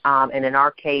rescue, and in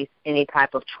our case, any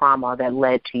type of trauma that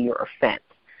led to your offense.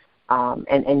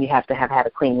 And you have to have had a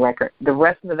clean record. The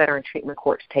rest of the veteran treatment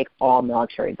courts take all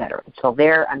military veterans. So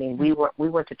we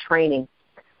went to training.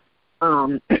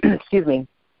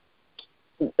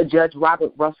 Judge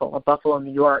Robert Russell of Buffalo,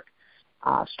 New York,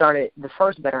 started the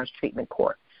first veterans treatment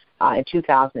court in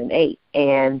 2008,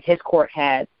 and his court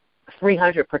had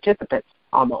 300 participants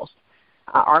almost.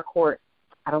 Our court,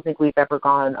 I don't think we've ever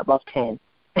gone above 10.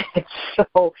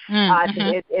 So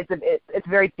it's a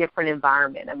very different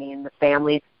environment. I mean, the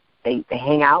families, they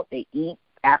hang out, they eat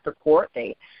after court,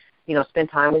 they spend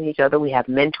time with each other. We have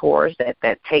mentors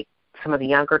that take some of the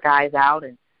younger guys out,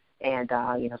 and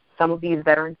some of these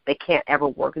veterans, they can't ever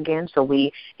work again, so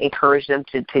we encourage them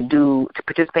to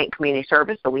participate in community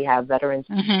service. So we have veterans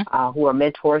who are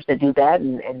mentors that do that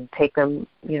and take them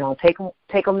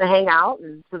to hang out,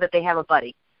 and so that they have a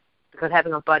buddy, because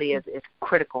having a buddy is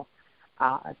critical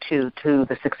to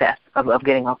the success of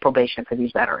getting off probation for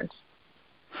these veterans.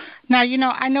 Now,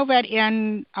 I know that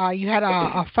you had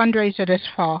a fundraiser this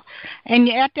fall, and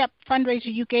at that fundraiser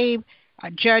you gave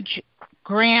Judge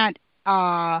Grant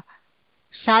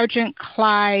Sergeant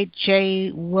Clyde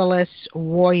J. Willis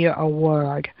Warrior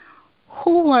Award.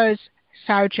 Who was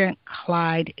Sergeant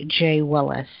Clyde J.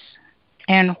 Willis,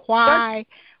 and why?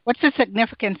 What's the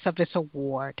significance of this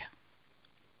award?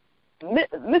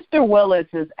 Mr. Willis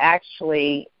is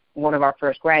actually one of our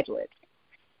first graduates.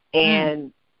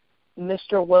 And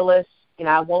Mr. Willis,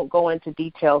 I won't go into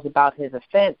details about his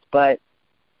offense, but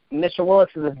Mr. Willis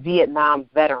is a Vietnam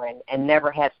veteran and never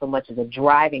had so much as a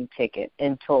driving ticket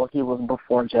until he was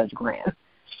before Judge Grant.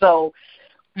 So,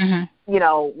 there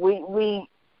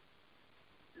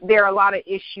are a lot of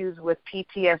issues with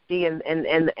PTSD,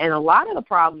 and a lot of the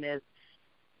problem is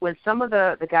when some of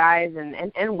the guys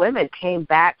and women came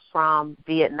back from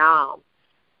Vietnam,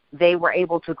 they were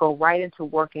able to go right into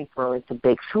working for the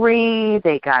Big Three.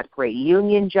 They got great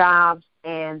union jobs,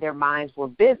 and their minds were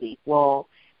busy. Well,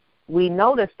 we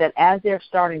noticed that as they're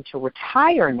starting to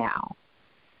retire now,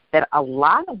 that a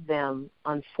lot of them,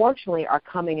 unfortunately, are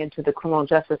coming into the criminal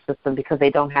justice system because they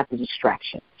don't have the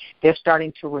distraction. They're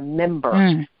starting to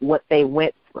remember what they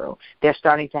went through. They're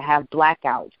starting to have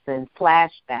blackouts and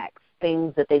flashbacks,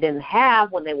 things that they didn't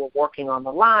have when they were working on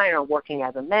the line or working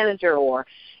as a manager or,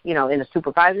 in a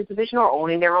supervisory position or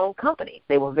owning their own company.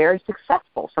 They were very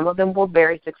successful. Some of them were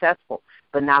very successful.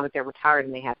 But now that they're retired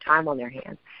and they have time on their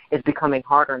hands, it's becoming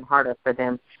harder and harder for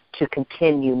them to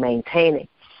continue maintaining.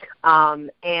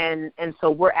 And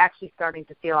so we're actually starting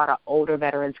to see a lot of older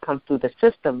veterans come through the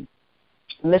system.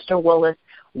 Mr. Willis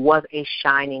was a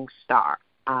shining star.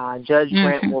 Judge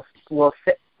Grant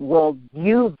will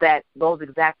use those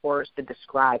exact words to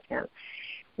describe him.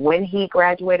 When he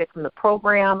graduated from the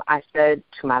program, I said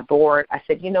to my board,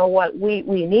 you know what, we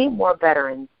need more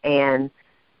veterans, and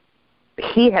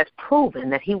he has proven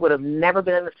that he would have never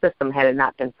been in the system had it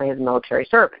not been for his military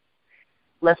service.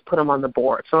 Let's put him on the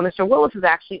board. So Mr. Willis is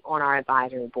actually on our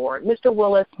advisory board. Mr.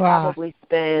 Willis probably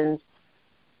spends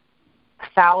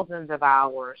thousands of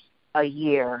hours a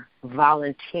year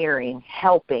volunteering,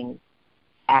 helping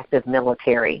active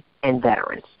military and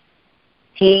veterans.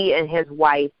 He and his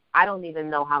wife, I don't even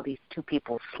know how these two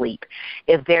people sleep.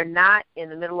 If they're not in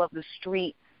the middle of the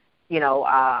street,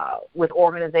 with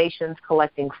organizations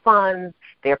collecting funds.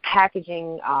 They're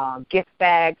packaging gift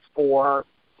bags for,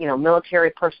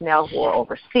 military personnel who are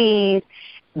overseas.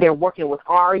 They're working with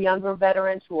our younger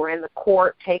veterans who are in the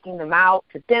court, taking them out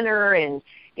to dinner and,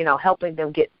 helping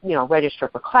them get, register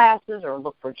for classes or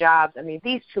look for jobs. I mean,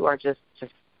 these two are just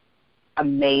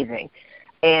amazing.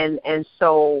 And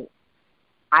so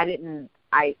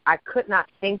I could not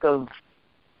think of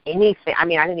anything. I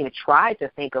mean, I didn't even try to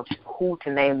think of who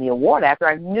to name the award after.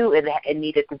 I knew it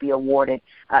needed to be awarded,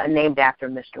 named after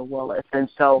Mr. Willis. And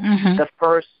so the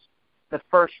first,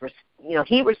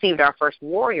 he received our first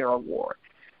Warrior Award,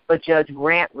 but Judge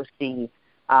Grant received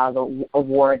the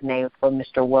award named for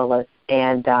Mr. Willis.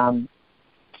 And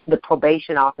the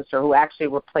probation officer who actually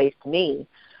replaced me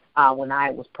when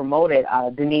I was promoted,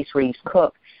 Denise Reeves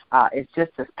Cook, is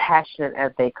just as passionate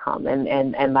as they come.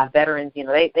 And my veterans,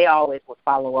 they always would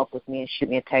follow up with me and shoot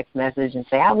me a text message and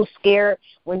say, I was scared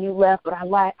when you left, but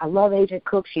I love Agent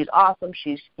Cook. She's awesome.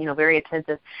 She's, very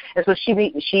attentive. And so she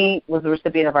was the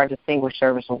recipient of our Distinguished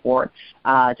Service Award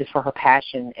just for her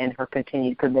passion and her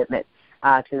continued commitment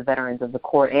to the veterans of the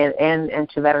court and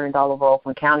to veterans all over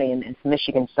Oakland County and to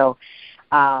Michigan. So,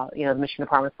 the Michigan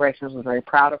Department of Corrections was very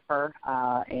proud of her,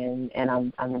 and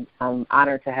I'm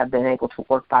honored to have been able to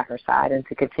work by her side and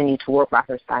to continue to work by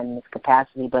her side in this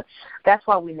capacity. But that's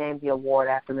why we named the award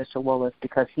after Mr. Willis,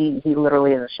 because he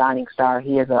literally is a shining star.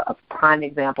 He is a prime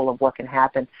example of what can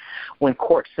happen when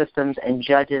court systems and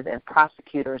judges and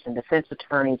prosecutors and defense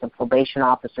attorneys and probation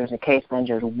officers and case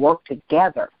managers work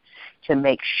together to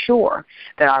make sure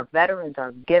that our veterans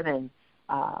are given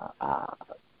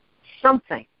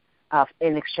something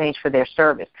in exchange for their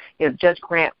service. Judge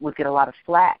Grant would get a lot of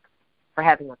flack for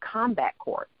having a combat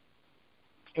court,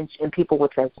 and people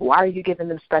would say, "Why are you giving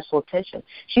them special attention?"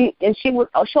 She'll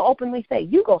openly say,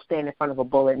 "You go stand in front of a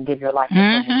bullet and give your life to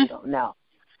someone you don't know,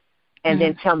 and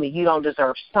then tell me you don't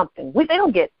deserve something." They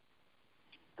don't get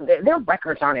their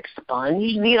records aren't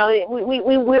expunged. We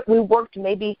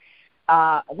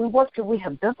work to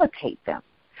rehabilitate them.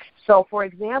 So, for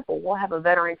example, we'll have a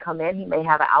veteran come in. He may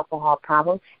have an alcohol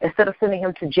problem. Instead of sending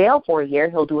him to jail for a year,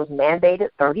 he'll do his mandated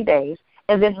 30 days,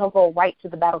 and then he'll go right to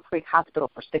the Battle Creek Hospital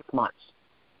for 6 months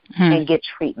and get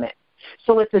treatment.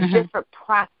 So it's a different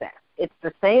process. It's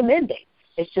the same ending.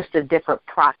 It's just a different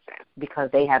process because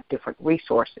they have different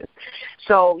resources.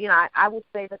 So, I would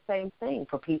say the same thing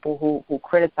for people who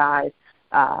criticize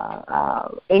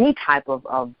any type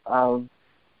of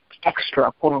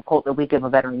extra, quote unquote, that we give a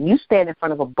veteran. You stand in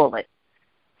front of a bullet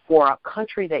for a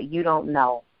country that you don't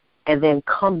know, and then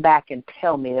come back and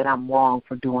tell me that I'm wrong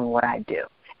for doing what I do,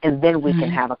 and then we can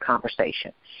have a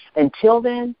conversation. Until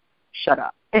then, shut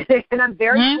up. And I'm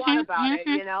very blunt about it,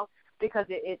 because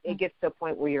it gets to a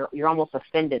point where you're almost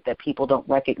offended that people don't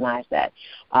recognize that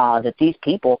these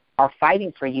people are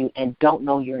fighting for you and don't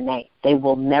know your name. They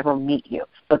will never meet you,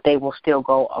 but they will still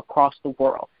go across the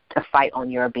world to fight on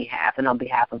your behalf and on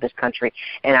behalf of this country.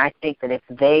 And I think that if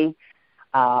they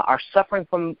are suffering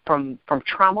from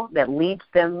trauma that leads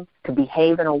them to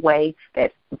behave in a way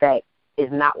that is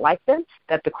not like them,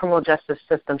 that the criminal justice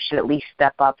system should at least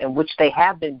step up, and which they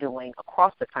have been doing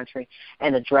across the country,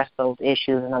 and address those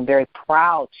issues. And I'm very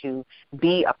proud to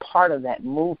be a part of that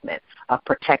movement of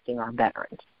protecting our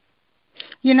veterans.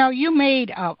 You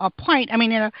made a point. I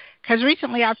mean, because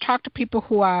recently I've talked to people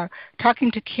who are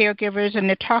talking to caregivers, and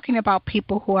they're talking about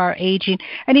people who are aging,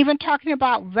 and even talking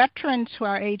about veterans who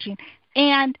are aging,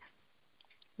 and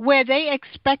where they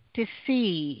expect to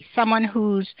see someone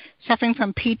who's suffering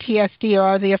from PTSD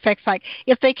or the effects, like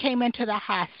if they came into the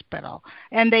hospital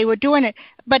and they were doing it.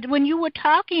 But when you were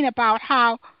talking about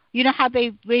how, how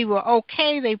they were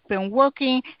okay, they've been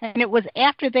working, and it was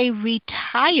after they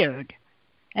retired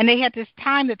and they had this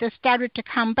time that they started to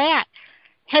come back.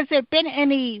 Has there been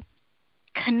any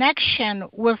connection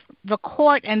with the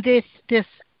court and this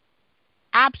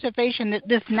observation,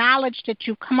 this knowledge that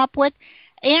you've come up with,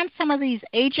 and some of these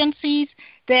agencies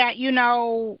that,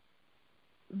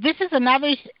 this is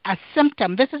a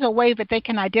symptom. This is a way that they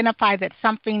can identify that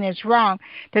something is wrong,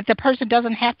 that the person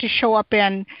doesn't have to show up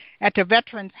at the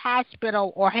Veterans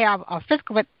Hospital or have a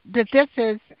physical, but that this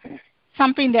is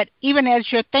something that even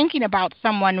as you're thinking about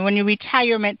someone when you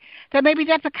retirement, that maybe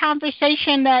that's a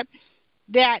conversation that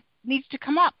needs to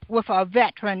come up with a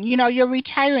veteran. You're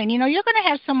retiring. You're going to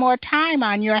have some more time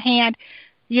on your hand.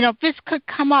 This could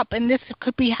come up, and this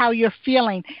could be how you're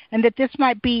feeling, and that this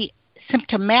might be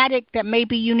symptomatic, that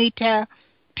maybe you need to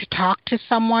talk to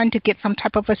someone to get some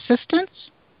type of assistance?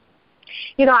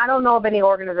 I don't know of any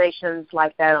organizations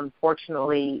like that,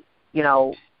 unfortunately,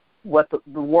 what the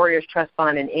Warriors Trust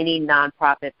Fund and any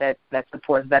nonprofit that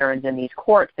supports veterans in these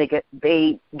courts, they get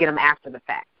them after the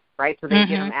fact, right? So they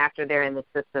get them after they're in the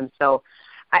system. So,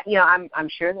 I'm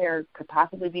sure there could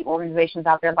possibly be organizations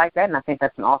out there like that, and I think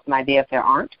that's an awesome idea if there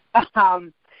aren't. But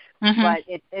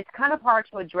it's kind of hard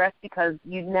to address because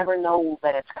you never know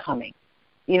that it's coming.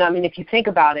 If you think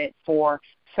about it, for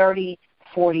 30,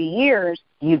 40 years,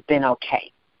 you've been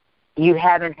okay. You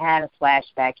haven't had a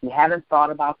flashback. You haven't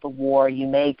thought about the war. You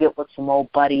may get with some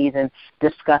old buddies and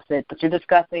discuss it, but you're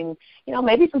discussing,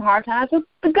 maybe some hard times, but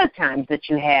the good times that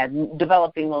you had,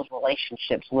 developing those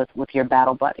relationships with your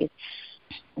battle buddies.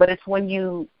 But it's when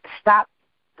you stop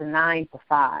the 9 to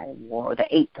 5 or the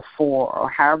 8 to 4 or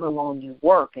however long you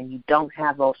work and you don't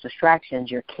have those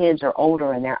distractions, your kids are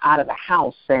older and they're out of the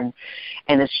house and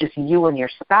it's just you and your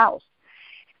spouse.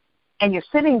 And you're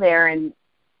sitting there and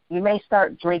you may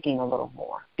start drinking a little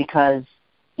more because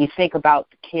you think about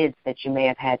the kids that you may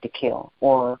have had to kill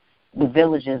or the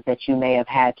villages that you may have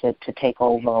had to take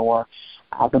over or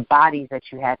the bodies that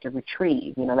you had to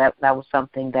retrieve. That was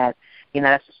something that,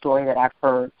 that's a story that I've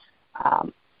heard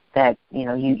that,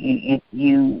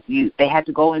 they had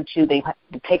to go into, they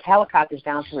take helicopters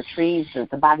down to retrieve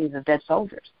the bodies of dead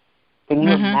soldiers. Can you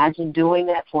imagine doing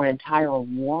that for an entire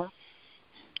war?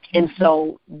 And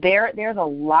so there's a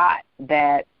lot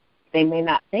that they may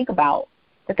not think about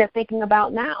that they're thinking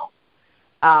about now.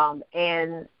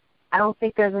 And I don't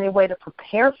think there's any way to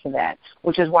prepare for that,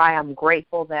 which is why I'm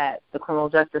grateful that the criminal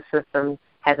justice system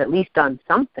has at least done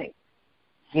something.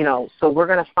 So we're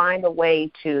going to find a way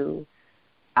to,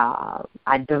 we're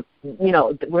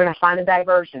going to find a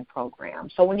diversion program.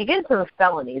 So when you get into the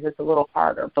felonies, it's a little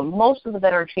harder, but most of the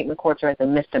veteran treatment courts are at the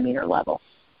misdemeanor level.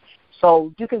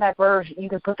 So you can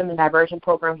put them in diversion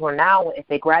programs where now if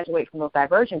they graduate from those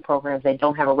diversion programs, they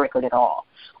don't have a record at all.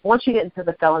 Once you get into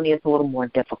the felony, it's a little more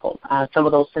difficult. Some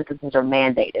of those sentences are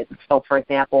mandated. So, for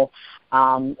example,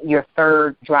 your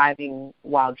third driving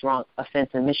while drunk offense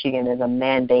in Michigan is a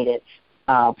mandated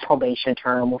probation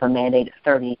term with a mandated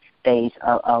 30 days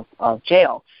of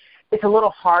jail. It's a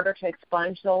little harder to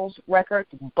expunge those records,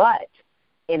 but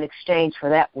in exchange for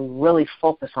that, we really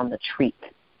focus on the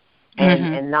treatment.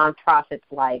 And nonprofits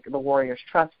like the Warriors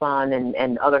Trust Fund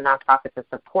and other nonprofits that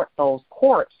support those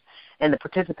courts and the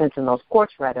participants in those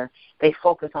courts, rather, they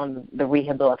focus on the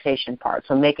rehabilitation part.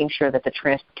 So making sure that the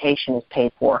transportation is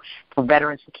paid for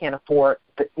veterans who can't afford,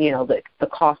 the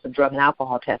cost of drug and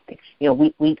alcohol testing.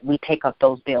 We take up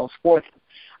those bills for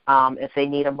them. If they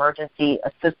need emergency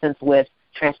assistance with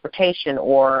transportation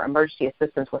or emergency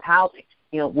assistance with housing,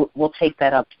 we'll take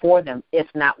that up for them, if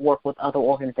not work with other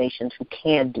organizations who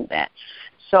can do that.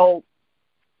 So,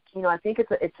 I think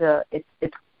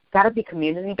it's got to be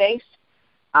community based,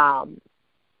 and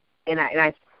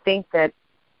I think that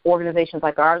organizations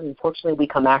like ours, unfortunately, we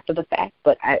come after the fact.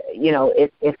 But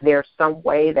if there's some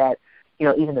way that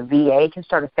even the VA can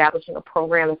start establishing a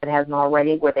program if it hasn't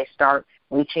already, where they start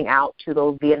reaching out to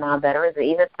those Vietnam veterans and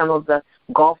even some of the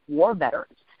Gulf War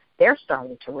veterans, they're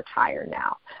starting to retire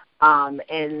now. And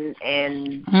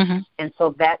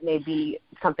so that may be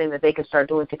something that they can start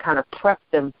doing to kind of prep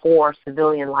them for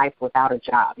civilian life without a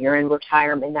job. You're in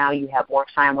retirement now, you have more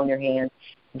time on your hands.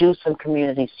 Do some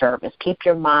community service. Keep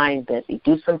your mind busy.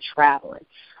 Do some traveling.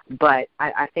 But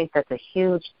I think that's a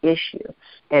huge issue.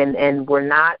 And we're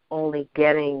not only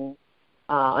getting,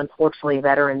 unfortunately,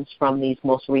 veterans from these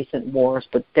most recent wars,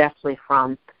 but definitely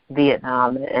from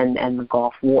Vietnam and the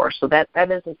Gulf War. So that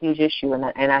is a huge issue.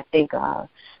 And I think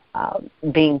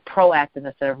being proactive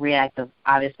instead of reactive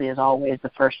obviously is always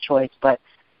the first choice, but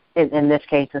in this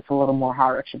case it's a little more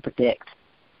harder to predict.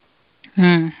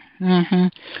 Yeah.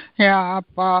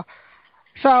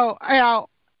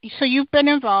 So you've been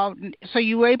involved, so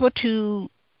you were able to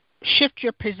shift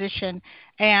your position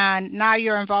and now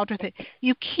you're involved with it.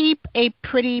 You keep a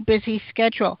pretty busy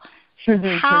schedule.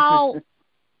 How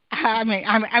I'm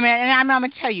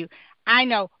going to tell you, I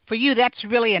know for you that's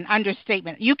really an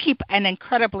understatement. You keep an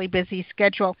incredibly busy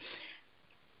schedule.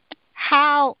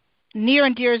 How near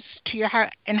and dear to your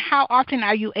heart, and how often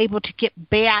are you able to get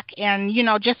back and,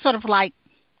 just sort of like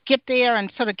get there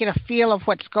and sort of get a feel of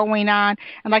what's going on?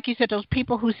 And like you said, those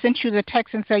people who sent you the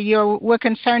text and say, we're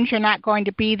concerned you're not going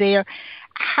to be there.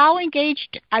 How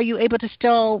engaged are you able to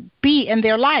still be in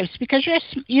their lives? Because you're,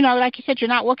 like you said, you're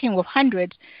not working with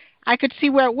hundreds. I could see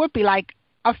where it would be like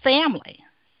a family.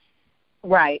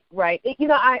 Right.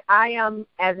 I am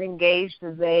as engaged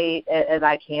as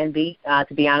I can be.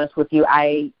 To be honest with you,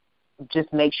 I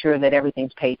just make sure that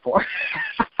everything's paid for.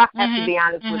 I have to be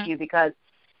honest with you because,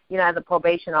 as a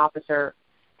probation officer,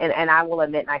 and I will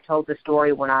admit, and I told the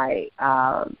story when I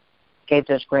gave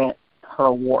Judge Grant her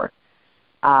award,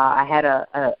 I had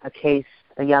a case,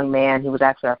 a young man who was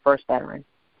actually our first veteran,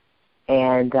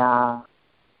 and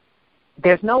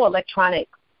there's no electronic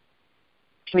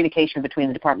communication between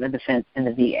the Department of Defense and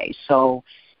the VA. So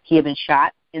he had been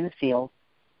shot in the field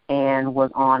and was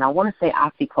on, I want to say,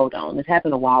 oxycodone. This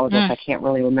happened a while ago, so I can't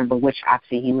really remember which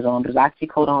oxy he was on, but it was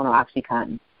oxycodone or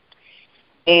OxyContin.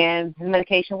 And his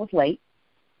medication was late.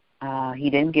 He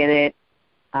didn't get it.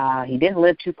 He didn't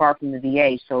live too far from the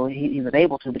VA, so he was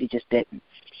able to, but he just didn't.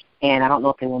 And I don't know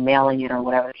if they were mailing it or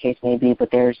whatever the case may be, but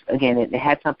it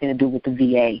had something to do with the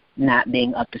VA not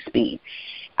being up to speed.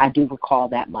 I do recall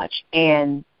that much.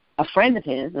 And a friend of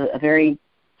his, a very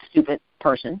stupid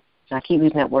person, and I keep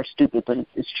using that word stupid, but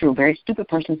it's true, a very stupid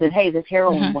person said, hey, this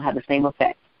heroin will have the same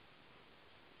effect.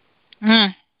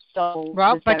 So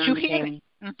well, but you hear it.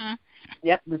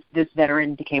 Yep, this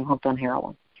veteran became hooked on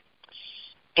heroin.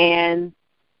 And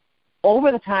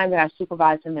over the time that I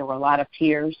supervised him, there were a lot of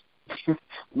tears.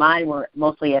 Mine were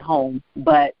mostly at home,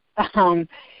 but he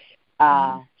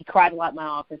cried a lot in my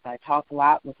office. I talked a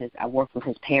lot with I worked with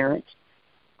his parents.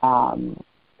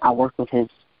 I worked with the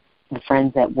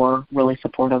friends that were really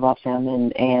supportive of him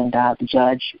and the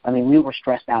judge. I mean, we were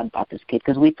stressed out about this kid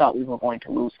because we thought we were going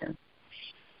to lose him.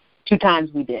 2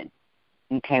 times we did.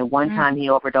 Okay, one time he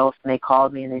overdosed and they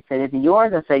called me and they said, is it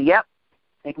yours? I said, yep.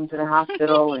 Take him to the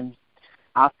hospital and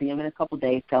I'll see him in a couple of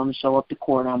days. Tell him to show up to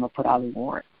court and I'm going to put out a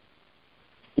warrant.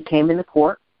 He came into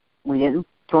court. We didn't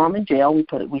throw him in jail. We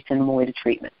sent him away to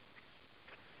treatment.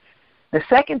 The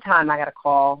second time I got a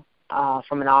call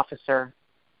from an officer,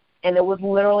 and it was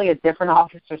literally a different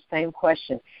officer, same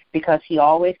question, because he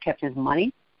always kept his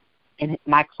money and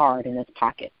my card in his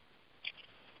pocket.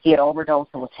 He had overdosed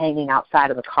and was hanging outside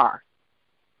of the car,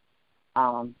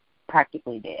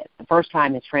 practically dead. The first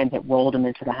time his friends had rolled him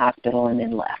into the hospital and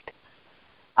then left.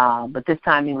 But this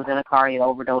time he was in a car, he had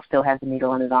overdosed, still has the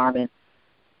needle in his arm,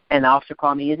 and the officer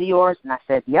called me, is it yours? And I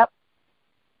said, yep.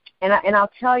 And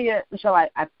I'll tell you, Michelle, I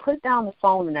put down the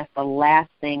phone, and that's the last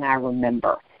thing I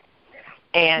remember.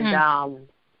 And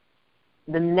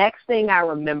the next thing I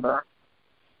remember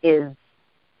is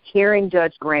hearing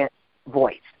Judge Grant's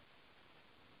voice.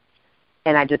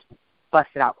 And I just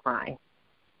busted out crying.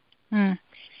 And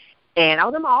I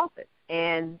was in my office,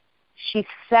 and she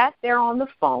sat there on the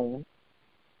phone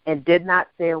and did not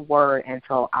say a word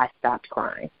until I stopped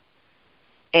crying.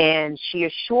 And she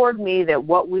assured me that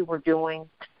what we were doing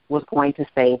was going to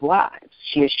save lives.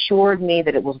 She assured me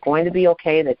that it was going to be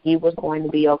okay, that he was going to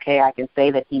be okay. I can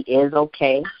say that he is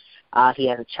okay. He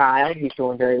has a child. He's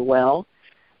doing very well.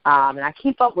 And I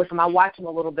keep up with him. I watch him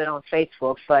a little bit on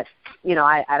Facebook, but, we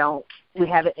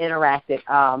haven't interacted.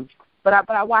 But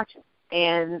I watch him,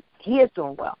 and he is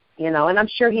doing well, and I'm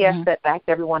sure he has setbacks.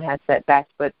 Everyone has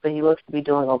setbacks, but he looks to be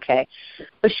doing okay.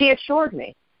 But she assured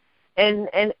me, and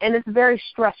it's very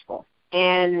stressful.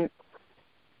 And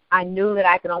I knew that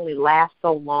I could only last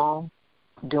so long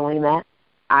doing that.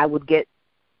 I would get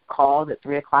calls at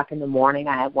 3 o'clock in the morning.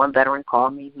 I had one veteran call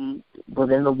me. He was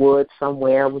in the woods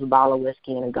somewhere with a bottle of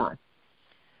whiskey and a gun.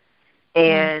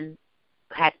 And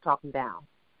I had to talk him down.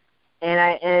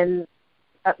 And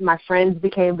my friends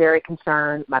became very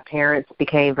concerned. My parents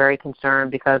became very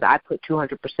concerned because I put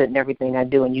 200% in everything I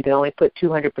do, and you can only put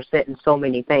 200% in so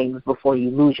many things before you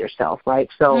lose yourself, right?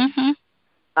 So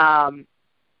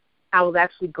I was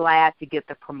actually glad to get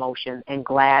the promotion and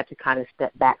glad to kind of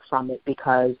step back from it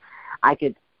because I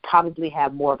could probably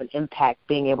have more of an impact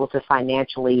being able to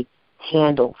financially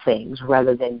handle things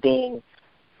rather than being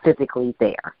physically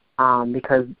there.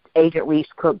 Because Agent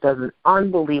Reese Cook does an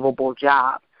unbelievable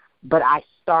job, but I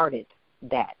started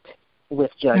that with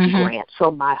Judge Grant.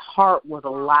 So my heart was a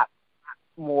lot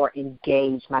more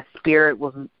engaged. My spirit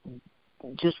was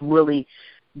just really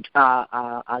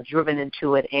driven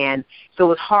into it, and so it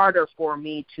was harder for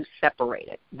me to separate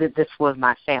it. This was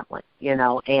my family, and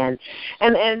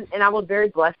I was very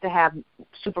blessed to have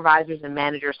supervisors and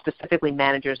managers, specifically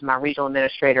managers. My regional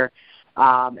administrator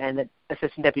and the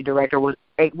assistant deputy director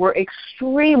were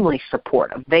extremely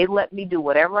supportive. They let me do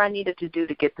whatever I needed to do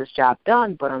to get this job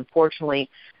done, but unfortunately,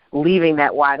 leaving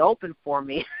that wide open for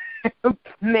me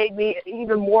made me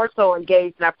even more so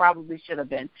engaged than I probably should have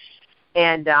been.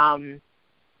 And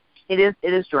it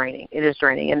is draining. It is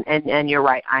draining. And you're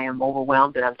right. I am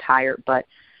overwhelmed and I'm tired. But,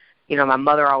 my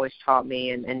mother always taught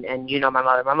me, and my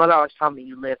mother. My mother always taught me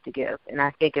you live to give. And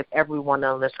I think if everyone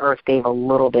on this earth gave a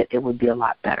little bit, it would be a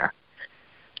lot better.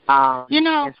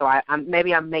 And so I'm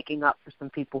making up for some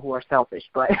people who are selfish,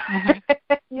 but,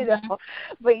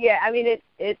 But, yeah, I mean,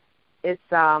 it's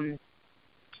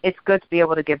good to be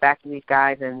able to get back to these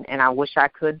guys, and I wish I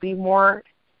could be more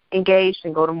engaged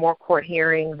and go to more court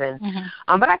hearings. And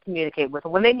but I communicate with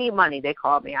them. When they need money, they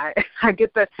call me. I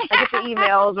get the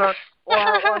emails or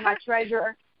my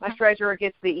treasurer. My treasurer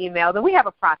gets the emails, and we have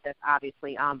a process,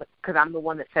 obviously, because I'm the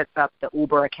one that sets up the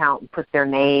Uber account and puts their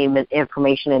name and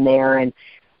information in there and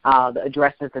the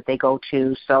addresses that they go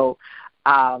to. So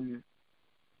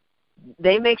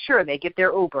they make sure they get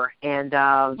their Uber, and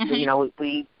you know,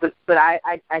 but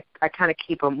I kind of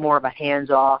keep more of a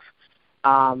hands-off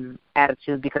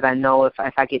attitude, because I know if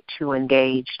I get too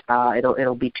engaged,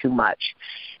 it'll be too much.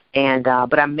 And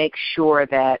but I make sure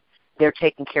that they're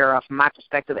taken care of from my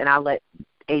perspective, and I let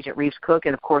Agent Reeves Cook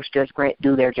and of course Judge Grant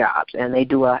do their jobs, and they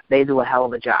do a hell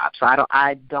of a job. So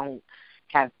I don't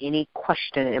have any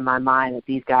question in my mind that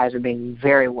these guys are being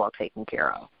very well taken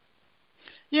care of.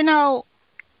 You know,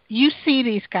 you see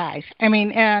these guys. I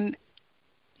mean, and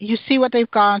you see what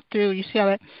they've gone through. You see how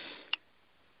it.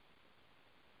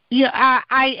 Yeah,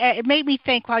 it made me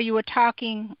think while you were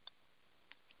talking.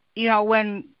 You know,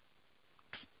 when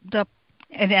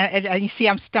and you see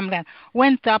I'm stumbling.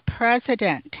 When the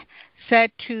president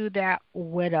said to that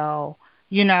widow,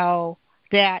 you know,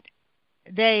 that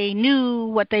they knew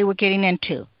what they were getting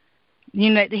into. You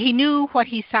know, he knew what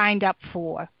he signed up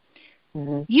for.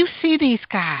 Mm-hmm. You see these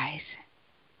guys.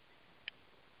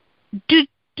 Do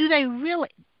they really?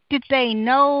 Did they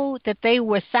know that they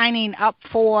were signing up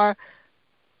for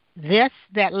this?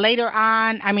 That later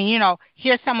on, I mean, you know,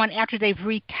 here's someone after they've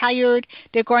retired,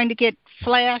 they're going to get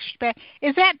flashed back.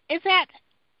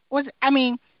 I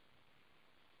mean,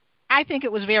 I think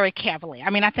it was very cavalier. I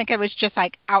mean, I think it was just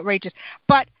like outrageous.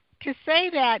 But to say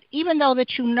that even though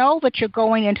that you know that you're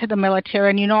going into the military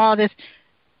and you know all this,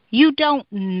 you don't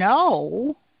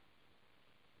know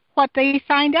what they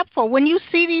signed up for. When you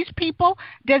see these people,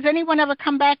 does anyone ever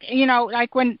come back, you know,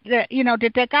 like when, did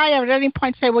that guy ever at any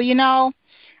point say, well, you know,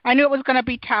 I knew it was going to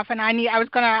be tough and I knew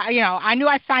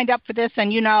I signed up for this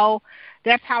and, you know,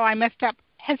 that's how I messed up.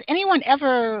 Has anyone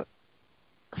ever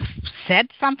said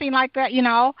something like that, you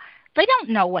know? They don't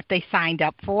know what they signed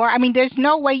up for. I mean, there's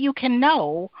no way you can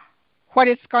know what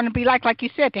it's going to be like you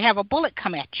said, to have a bullet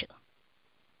come at you.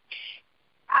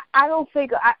 I don't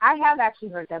think – I have actually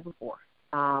heard that before.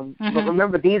 But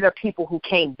remember, these are people who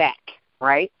came back,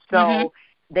 right? So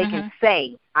they can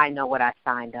say, I know what I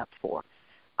signed up for.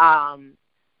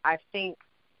 I think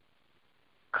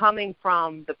coming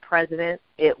from the president,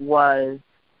 it was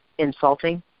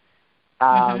insulting.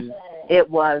 It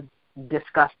was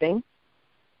disgusting,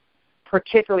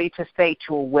 particularly to say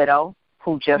to a widow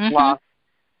who just lost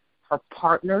her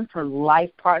partner, her life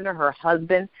partner, her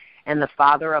husband, and the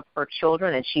father of her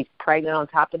children, and she's pregnant on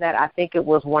top of that. I think it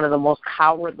was one of the most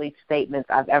cowardly statements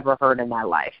I've ever heard in my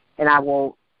life, and I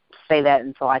will say that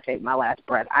until I take my last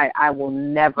breath. I will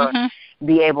never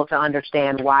be able to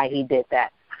understand why he did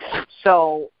that.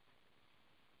 So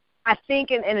I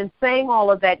think, and in saying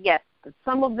all of that, yes,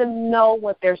 some of them know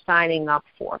what they're signing up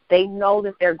for. They know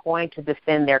that they're going to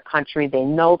defend their country. They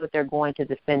know that they're going to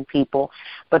defend people,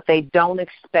 but they don't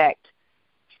expect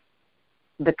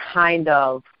the kind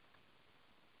of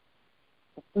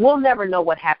 – we'll never know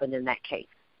what happened in that case,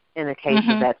 in the case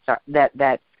of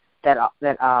that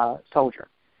soldier.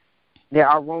 There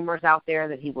are rumors out there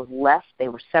that he was left. They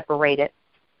were separated.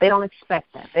 They don't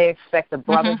expect that. They expect a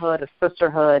brotherhood, a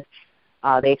sisterhood.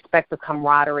 They expect the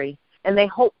camaraderie. And they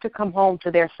hope to come home to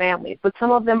their families. But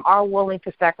some of them are willing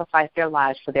to sacrifice their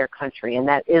lives for their country, and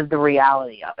that is the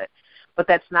reality of it. But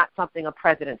that's not something a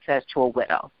president says to a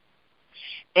widow.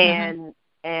 And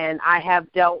I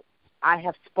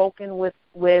have spoken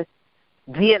with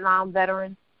Vietnam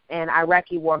veterans and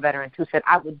Iraqi war veterans who said,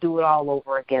 I would do it all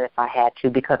over again if I had to,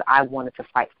 because I wanted to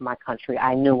fight for my country.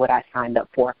 I knew what I signed up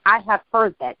for. I have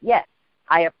heard that. Yes,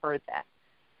 I have heard that.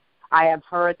 I have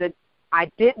heard that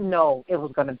I didn't know it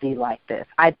was going to be like this.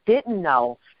 I didn't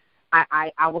know.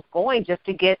 I was going just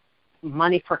to get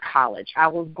money for college. I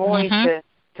was going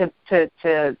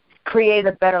to create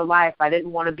a better life. I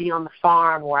didn't want to be on the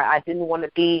farm, or I didn't want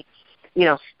to be,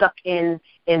 stuck in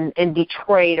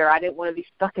Detroit, or I didn't want to be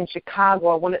stuck in Chicago.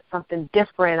 I wanted something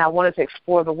different. I wanted to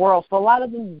explore the world. So a lot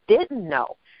of them didn't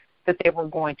know that they were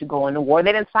going to go into war.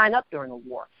 They didn't sign up during the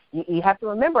war. You have to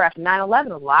remember, after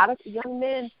 9/11, a lot of young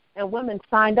men and women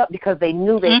signed up because they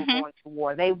knew they were going to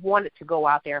war. They wanted to go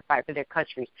out there and fight for their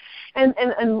countries.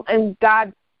 And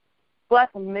God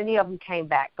bless them, many of them came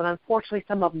back, but unfortunately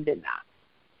some of them did not.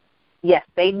 Yes,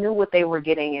 they knew what they were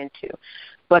getting into.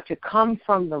 But to come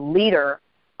from the leader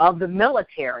of the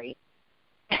military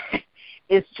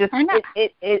is just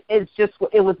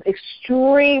it was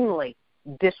extremely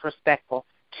disrespectful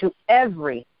to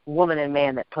every woman and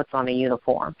man that puts on a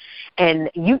uniform. And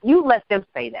you let them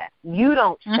say that. You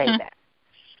don't say that.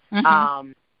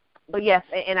 Mm-hmm. But yes,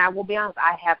 and I will be honest,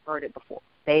 I have heard it before.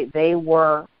 They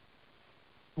were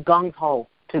gung-ho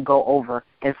to go over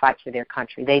and fight for their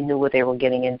country. They knew what they were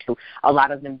getting into. A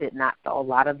lot of them did not, though. A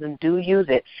lot of them do use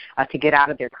it to get out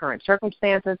of their current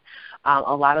circumstances.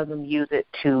 A lot of them use it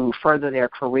to further their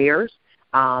careers,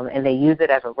 and they use it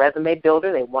as a resume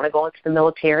builder. They want to go into the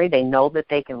military. They know that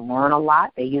they can learn a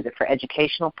lot. They use it for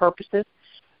educational purposes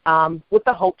with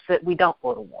the hopes that we don't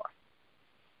go to war.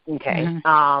 Okay.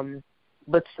 Mm-hmm.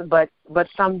 But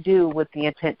some do with the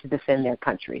intent to defend their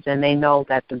countries, and they know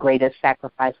that the greatest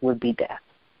sacrifice would be death.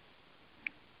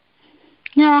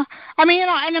 Yeah, I mean,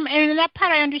 and that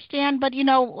part I understand, but,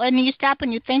 when you stop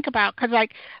and you think about, because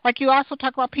like you also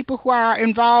talk about people who are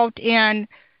involved in,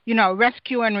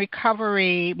 rescue and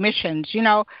recovery missions,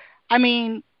 I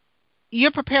mean,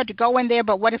 you're prepared to go in there,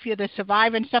 but what if you're the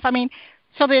survivor and stuff? I mean,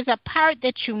 so there's a part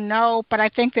that but I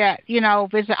think that,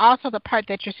 there's also the part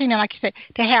that you're seeing, and like you said,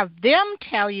 to have them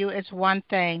tell you is one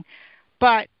thing,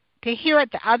 but to hear it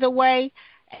the other way,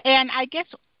 and I guess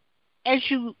as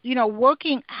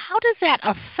working, how does that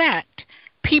affect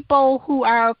people who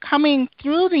are coming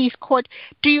through these courts?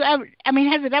 Has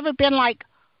it ever been like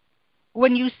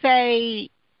when you say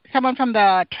someone from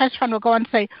the trust fund will go and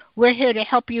say, we're here to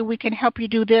help you, we can help you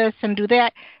do this and do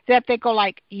that they go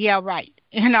like, yeah, right,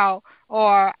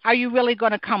 or are you really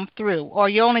going to come through, or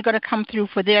you're only going to come through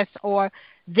for this, or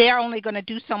they're only going to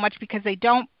do so much because they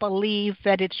don't believe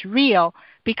that it's real,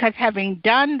 because having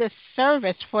done this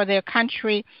service for their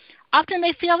country, often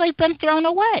they feel they've been thrown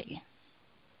away.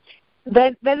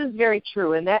 That is very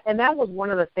true, and that was one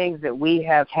of the things that we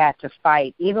have had to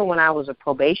fight, even when I was a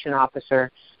probation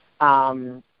officer,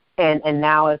 and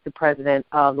now as the president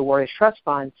of the Warriors Trust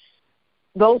Fund.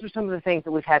 Those are some of the things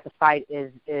that we've had to fight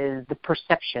is the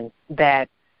perception that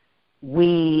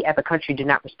we as a country do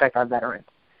not respect our veterans,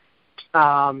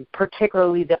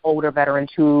 particularly the older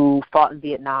veterans who fought in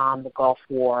Vietnam, the Gulf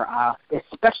War,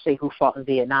 especially who fought in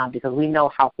Vietnam, because we know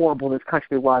how horrible this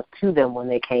country was to them when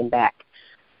they came back.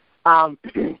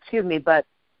 Excuse me, but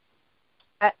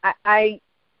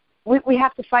we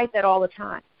have to fight that all the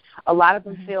time. A lot of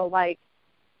them feel like,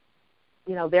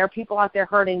 there are people out there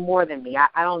hurting more than me.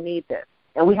 I don't need this.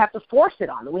 And we have to force it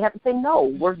on them. We have to say,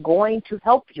 no, we're going to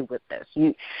help you with this.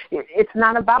 It's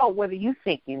not about whether you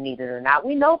think you need it or not.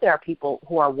 We know there are people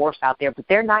who are worse out there, but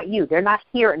they're not you. They're not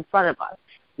here in front of us.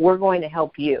 We're going to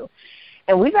help you.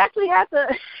 And we've actually had to,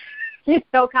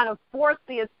 kind of force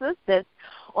the assistance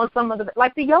on some of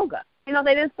like the yoga. They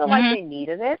didn't feel like they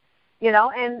needed it,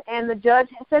 and the judge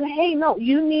said, hey, no,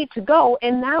 you need to go.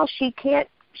 And now she's got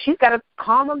to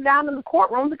calm them down in the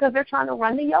courtroom because they're trying to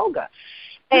run the yoga.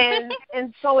 And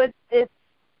so I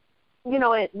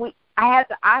had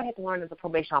to learn as a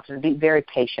probation officer to be very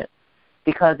patient,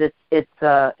 because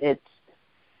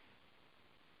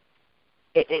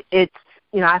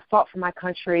I fought for my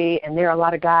country, and there are a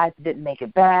lot of guys that didn't make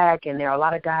it back, and there are a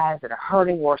lot of guys that are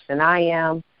hurting worse than I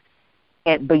am.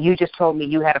 But you just told me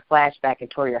you had a flashback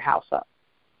and tore your house up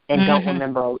and don't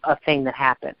remember a thing that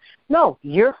happened. No,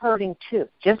 you're hurting too.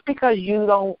 Just because you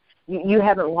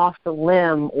haven't lost a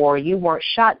limb or you weren't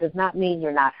shot does not mean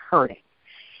you're not hurting.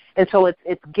 And so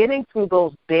it's getting through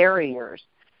those barriers.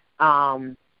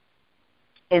 And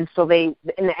so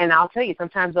and I'll tell you,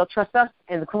 sometimes they'll trust us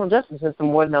in the criminal justice system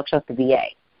more than they'll trust the VA.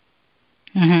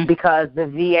 Because the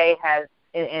VA has,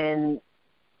 and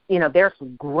there are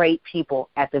some great people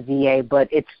at the VA, but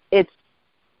it's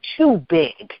too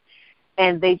big.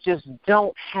 And they just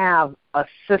don't have a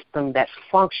system that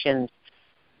functions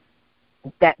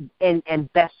that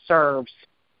and best serves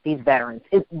these veterans.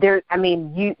 The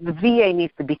VA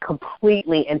needs to be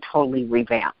completely and totally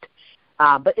revamped,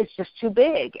 but it's just too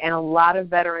big, and a lot of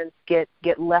veterans get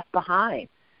left behind,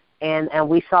 and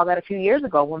we saw that a few years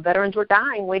ago when veterans were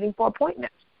dying waiting for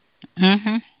appointments.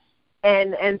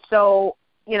 And so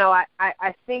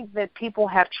I think that people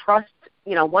have trust.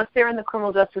 Once they're in the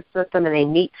criminal justice system and they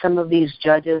meet some of these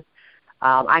judges,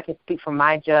 I can speak for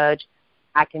my judge.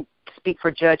 I can speak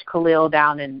for Judge Khalil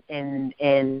down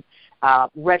in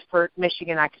Redford,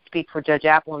 Michigan. I can speak for Judge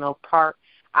Apple in Oak Park.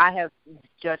 I have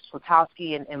Judge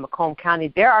Slotowski in Macomb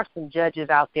County. There are some judges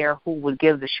out there who would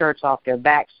give the shirts off their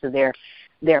backs to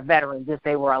their veterans if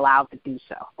they were allowed to do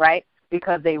so, right?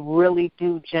 Because they really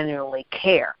do genuinely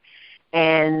care.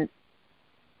 And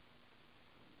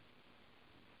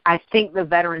I think the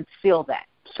veterans feel that.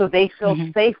 So they feel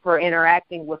safer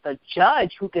interacting with a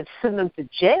judge who can send them to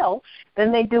jail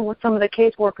than they do with some of the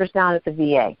caseworkers down at the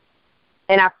VA.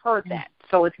 And I've heard that.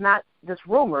 So it's not just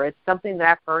rumor. It's something that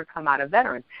I've heard come out of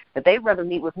veterans, that they'd rather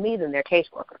meet with me than their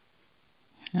caseworker.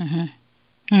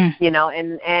 You know,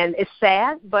 and it's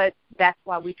sad, but that's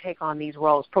why we take on these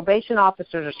roles. Probation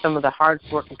officers are some of the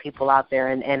hardest working people out there,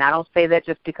 and I don't say that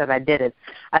just because I did it.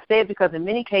 I say it because in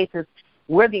many cases,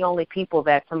 we're the only people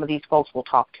that some of these folks will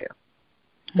talk to.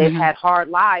 They've had hard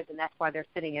lives, and that's why they're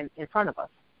sitting in front of us,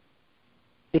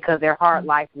 because their hard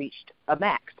life reached a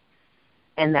max.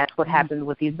 And that's what happens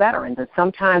with these veterans. And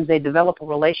sometimes they develop a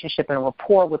relationship and a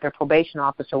rapport with their probation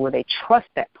officer where they trust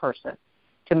that person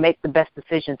to make the best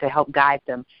decision to help guide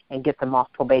them and get them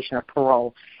off probation or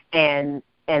parole. And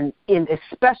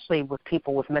especially with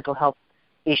people with mental health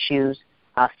issues,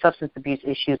 substance abuse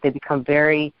issues, they become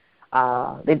very,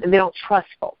 they don't trust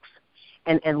folks.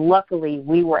 And luckily,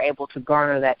 we were able to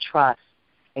garner that trust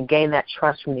and gain that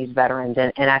trust from these veterans.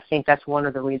 And I think that's one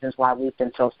of the reasons why we've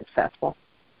been so successful.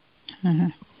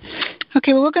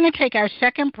 Okay, well, we're going to take our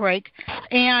second break,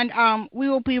 and we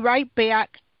will be right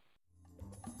back.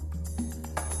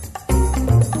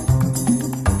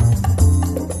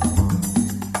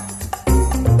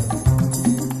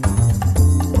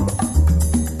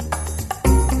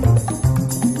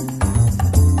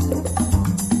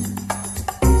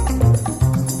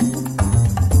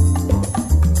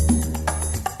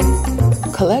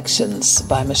 Collections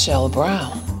by Michelle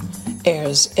Brown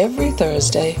airs every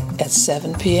Thursday at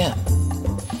 7 p.m.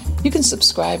 You can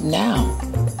subscribe now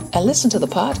and listen to the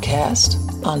podcast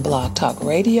on Blog Talk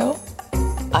Radio,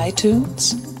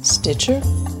 iTunes, Stitcher,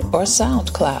 or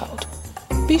SoundCloud.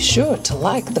 Be sure to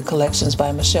like the Collections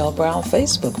by Michelle Brown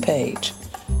Facebook page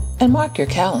and mark your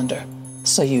calendar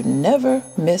so you never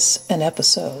miss an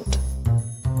episode.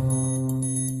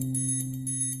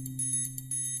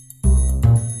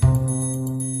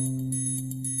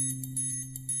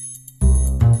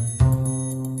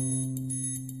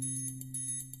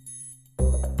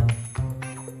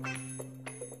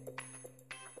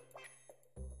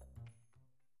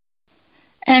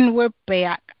 And we're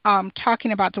back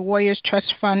talking about the Warriors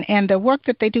Trust Fund and the work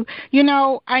that they do. You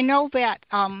know, I know that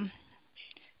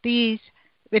the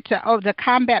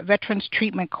Combat Veterans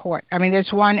Treatment Court, I mean,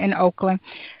 there's one in Oakland.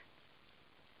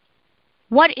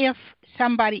 What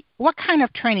kind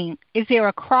of training? Is there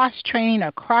a cross-training,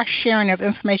 a cross-sharing of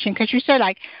information? Because you said,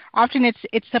 like, often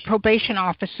it's the probation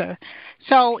officer.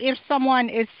 So if someone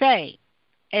is, say,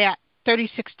 at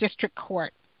 36th District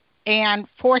Court, and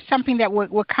for something that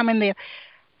would come in there,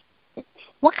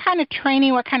 what kind of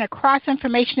training, what kind of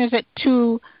cross-information is it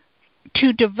to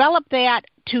develop that,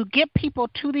 to get people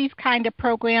to these kind of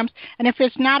programs? And if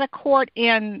it's not a court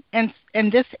in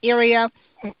this area,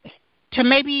 to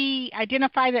maybe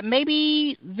identify that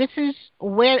maybe this is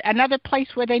where another place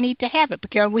where they need to have it,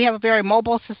 because we have a very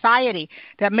mobile society,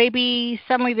 that maybe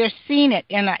suddenly they're seeing it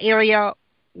in an area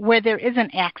where there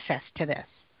isn't access to this.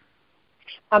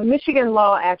 Michigan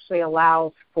law actually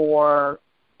allows for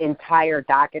entire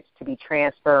dockets to be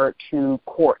transferred to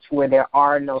courts where there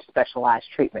are no specialized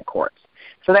treatment courts.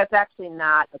 So that's actually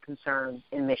not a concern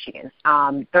in Michigan.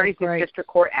 36th District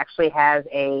Court actually has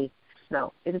is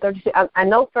it 36? I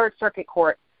know 3rd Circuit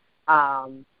Court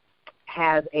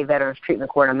has a Veterans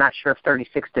Treatment Court. I'm not sure if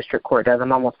 36th District Court does.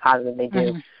 I'm almost positive they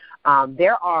do.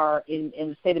 There are, in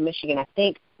the state of Michigan, I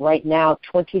think right now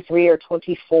 23 or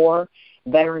 24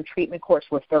 veteran treatment courts.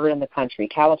 Were 3rd in the country.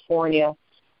 California,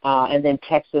 and then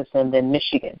Texas, and then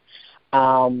Michigan.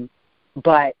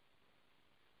 But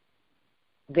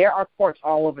there are courts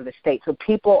all over the state, so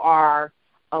people are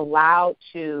allowed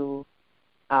to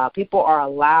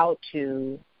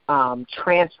transfer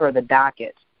the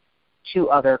docket to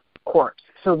other courts.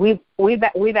 So we've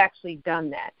actually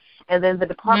done that. And then the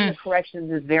Department of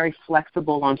Corrections is very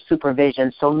flexible on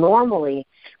supervision. So normally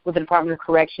with the Department of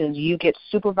Corrections, you get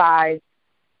supervised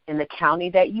in the county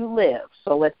that you live.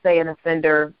 So let's say a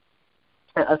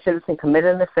citizen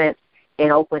committed an offense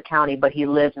in Oakland County, but he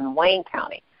lives in Wayne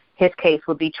County. His case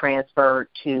would be transferred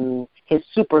to, his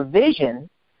supervision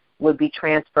would be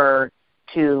transferred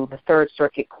to the 3rd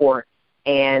Circuit Court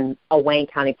and a Wayne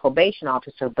County probation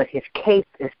officer, but his case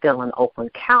is still in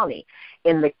Oakland County.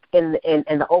 And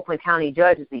the Oakland County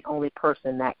judge is the only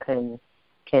person that can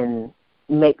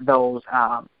make those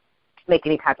make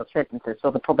any type of sentences.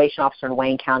 So the probation officer in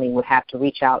Wayne County would have to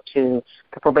reach out to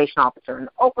the probation officer in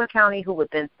Oakland County, who would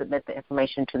then submit the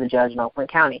information to the judge in Oakland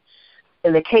County.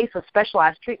 In the case of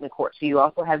specialized treatment courts, so you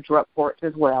also have drug courts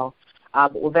as well,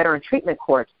 but with veteran treatment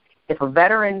courts, if a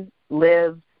veteran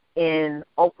lives in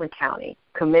Oakland County,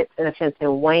 commits an offense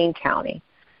in Wayne County,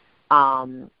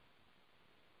 and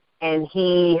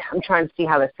I'm trying to see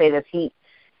how to say this,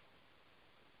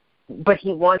 but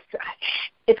he wants to,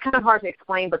 it's kind of hard to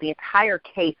explain, but the entire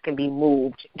case can be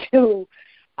moved to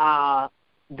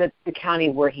the county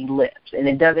where he lives, and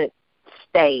it doesn't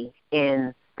stay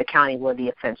in the county where the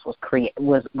offense was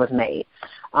made.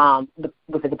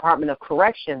 With the Department of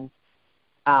Corrections,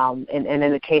 and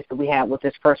in the case that we had with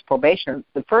this first probationer,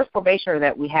 the first veteran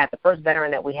that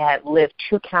we had lived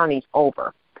 2 counties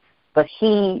over, but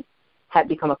he had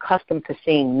become accustomed to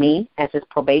seeing me as his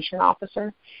probation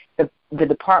officer. The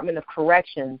Department of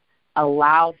Corrections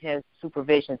allowed his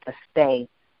supervision to stay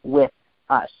with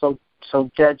us. So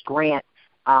Judge Grant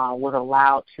was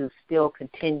allowed to still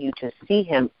continue to see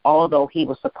him, although he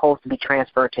was supposed to be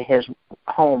transferred to his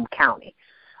home county.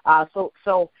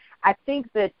 So I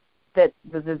think that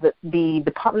the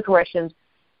Department of Corrections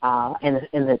and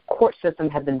the court system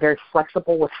have been very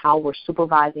flexible with how we're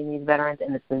supervising these veterans,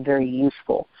 and it's been very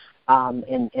useful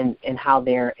in how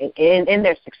they're in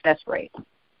their success rate.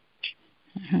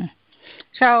 Mm-hmm.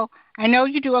 So I know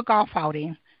you do a golf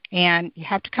outing, and you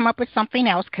have to come up with something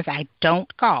else because I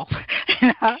don't golf.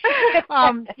 You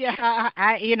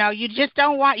just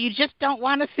don't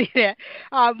want to see that.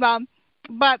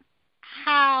 But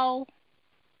how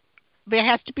there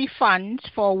has to be funds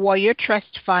for a Warrior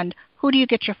Trust Fund. Who do you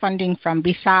get your funding from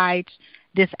besides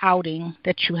this outing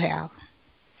that you have?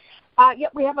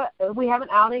 We have an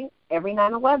outing every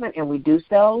 9/11, and we do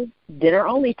sell dinner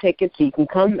only tickets, so you can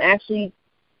come actually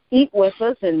eat with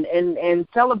us and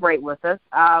celebrate with us.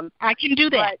 I can do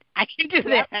that.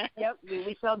 Yep.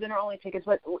 We sell dinner only tickets.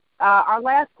 But our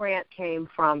last grant came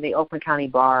from the Oakland County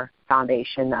Bar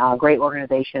Foundation, a great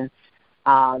organization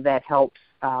that helps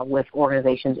with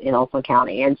organizations in Oakland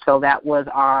County, and so that was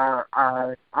our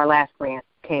last grant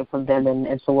came from them,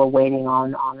 and so we're waiting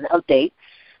on an update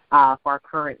for our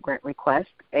current grant request.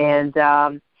 And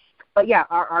but yeah,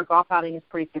 our golf outing is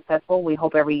pretty successful. We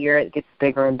hope every year it gets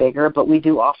bigger and bigger, but we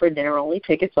do offer dinner only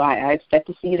tickets, so I expect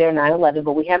to see you there 9/11.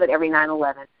 But we have it every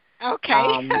 9/11.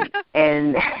 Okay.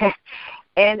 And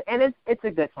it's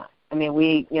a good time. I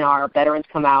mean, our veterans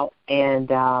come out and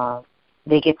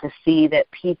they get to see that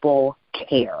people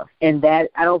care, and that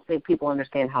I don't think people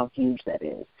understand how huge that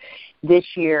is.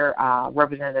 This year,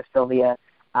 Representative Sylvia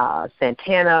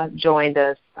Santana joined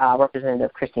us,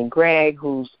 Representative Christine Gregg,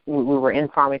 we were in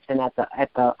Farmington at the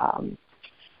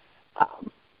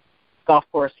golf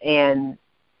course, and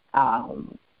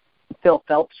Phil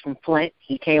Phelps from Flint,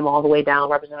 he came all the way down.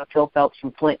 Representative Phil Phelps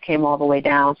from Flint came all the way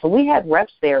down. So we had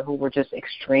reps there who were just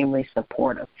extremely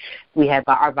supportive. We had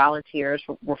our volunteers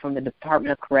were from the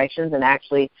Department of Corrections, and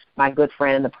actually my good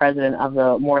friend and the president of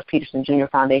the Morris Peterson Jr.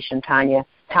 Foundation, Tanda,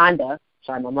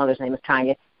 my mother's name is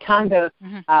Tanda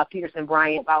Peterson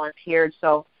Bryant volunteered.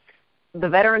 So the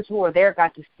veterans who were there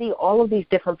got to see all of these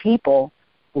different people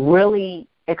really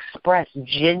express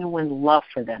genuine love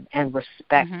for them and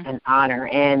respect and honor.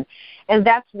 And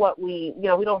that's what we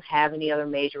don't have any other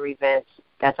major events.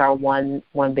 That's our one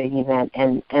big event.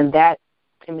 And that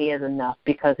to me is enough,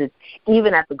 because it's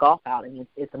even at the golf outing,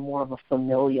 it's a more of a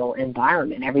familial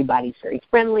environment. Everybody's very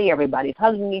friendly. Everybody's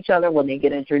hugging each other when they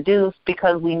get introduced,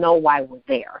 because we know why we're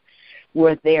there.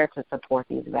 We're there to support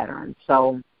these veterans.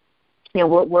 So,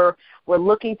 we're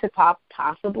looking to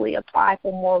possibly apply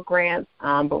for more grants,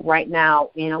 but right now,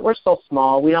 we're so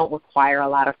small. We don't require a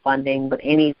lot of funding, but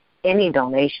any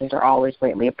donations are always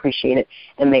greatly appreciated,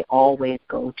 and they always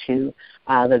go to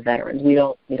the veterans. We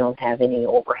don't have any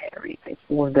overhead or anything.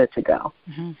 We're good to go.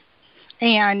 Mm-hmm.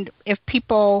 And if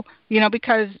people,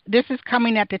 because this is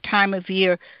coming at the time of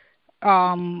year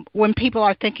when people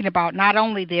are thinking about not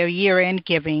only their year-end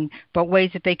giving, but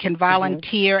ways that they can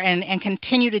volunteer and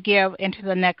continue to give into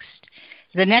the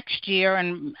next year,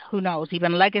 and who knows,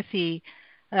 even legacy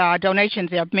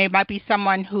donations. There might be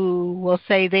someone who will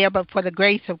say, there, but for the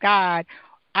grace of God,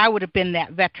 I would have been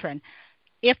that veteran.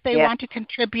 If they want to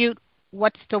contribute,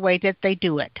 what's the way that they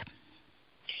do it?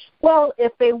 Well,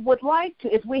 if they would like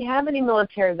to, if we have any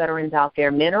military veterans out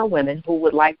there, men or women, who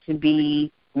would like to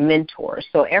be mentors.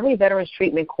 So every Veterans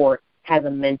Treatment Court has a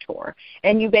mentor,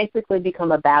 and you basically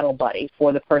become a battle buddy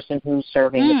for the person who's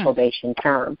serving the probation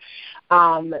term.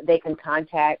 They can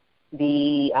contact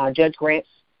the Judge Grant's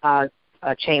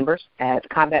chambers at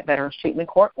Combat Veterans Treatment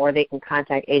Court, or they can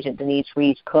contact Agent Denise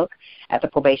Reeves-Cook at the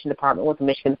Probation Department with the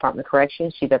Michigan Department of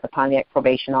Corrections. She's at the Pontiac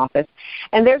Probation Office.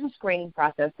 And there's a screening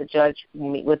process. The judge will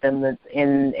meet with them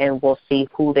and we'll see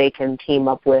who they can team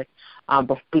up with.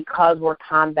 But because we're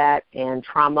combat and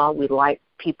trauma, we like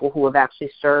people who have actually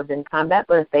served in combat,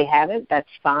 but if they haven't, that's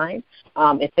fine.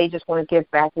 If they just want to give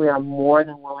back, we are more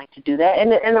than willing to do that.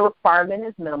 And the requirement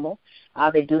is minimal.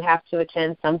 They do have to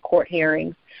attend some court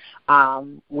hearings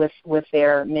with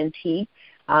their mentee,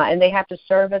 and they have to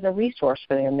serve as a resource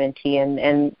for their mentee.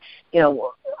 And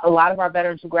a lot of our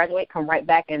veterans who graduate come right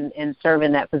back and serve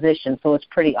in that position, so it's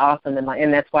pretty awesome.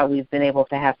 And that's why we've been able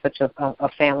to have such a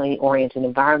family-oriented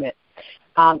environment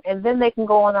And then they can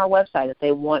go on our website if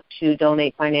they want to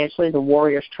donate financially, the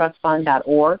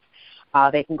warriorstrustfund.org.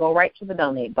 They can go right to the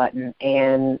donate button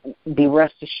and be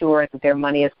rest assured that their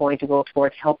money is going to go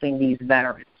towards helping these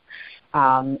veterans.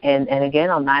 And again,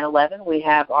 on 9/11, we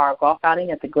have our golf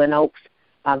outing at the Glen Oaks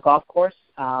Golf Course,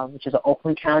 which is an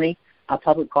Oakland County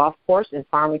public golf course in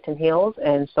Farmington Hills.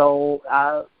 And so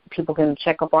people can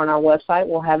check up on our website.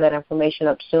 We'll have that information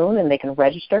up soon, and they can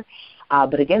register.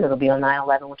 But again, it'll be on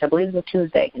 9/11, which I believe is a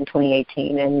Tuesday in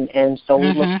 2018. And so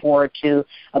we look forward to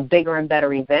a bigger and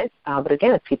better event. But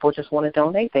again, if people just want to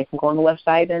donate, they can go on the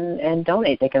website and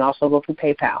donate. They can also go through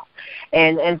PayPal.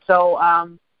 And so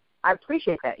I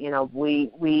appreciate that.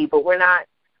 But we're not,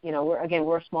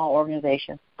 we're a small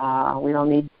organization. We don't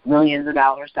need millions of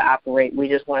dollars to operate. We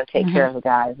just want to take care of the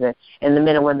guys and the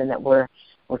men and women that we're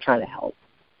trying to help.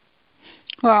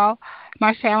 Well,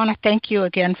 Marseille, I want to thank you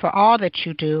again for all that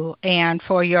you do and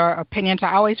for your opinions.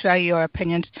 I always value your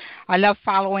opinions. I love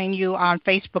following you on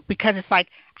Facebook because it's like,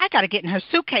 I got to get in her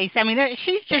suitcase. I mean,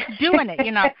 she's just doing it,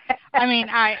 I mean,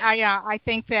 I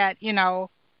think that,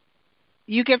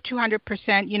 you give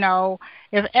 200%,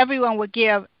 if everyone would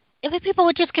give, if people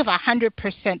would just give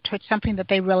 100% towards something that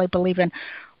they really believe in,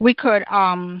 we could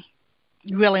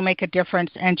really make a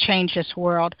difference and change this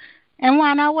world. And we're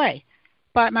on our way.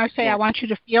 But, Marseille, I want you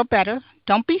to feel better.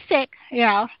 Don't be sick,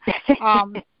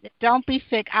 Don't be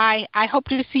sick. I hope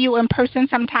to see you in person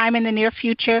sometime in the near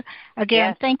future.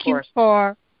 Again, thank you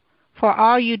for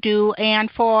all you do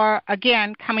and for,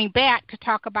 again, coming back to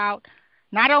talk about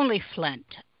not only Flint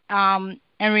and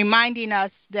reminding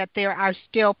us that there are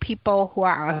still people who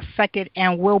are affected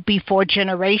and will be for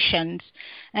generations,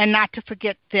 and not to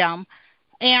forget them.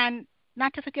 And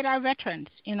not to forget our veterans.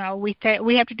 We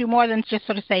have to do more than just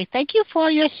sort of say, thank you for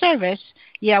your service.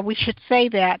 Yeah, we should say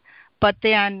that, but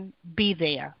then be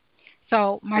there.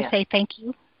 So, Marseille, thank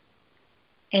you.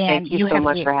 And thank you so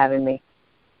much for having me.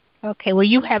 Okay, well,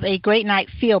 you have a great night.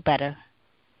 Feel better.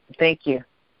 Thank you.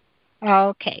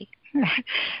 Okay.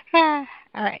 All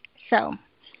right, so.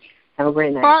 Have a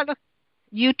great night.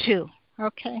 You too.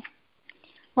 Okay.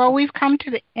 Well, we've come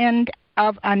to the end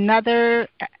of another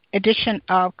edition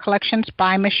of Collections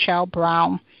by Michelle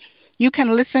Brown. You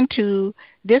can listen to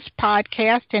this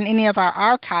podcast and any of our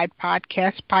archived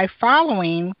podcasts by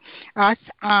following us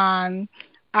on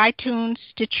iTunes,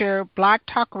 Stitcher, Blog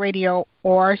Talk Radio,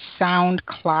 or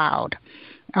SoundCloud.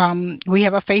 We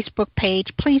have a Facebook page.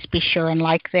 Please be sure and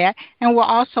like that. And we'll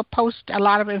also post a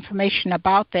lot of information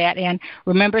about that. And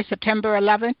remember, September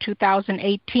 11th,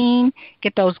 2018,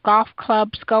 get those golf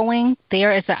clubs going.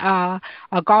 There is a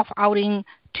golf outing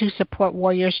to support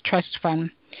Warriors Trust Fund.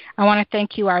 I want to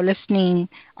thank you, our listening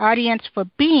audience, for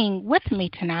being with me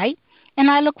tonight.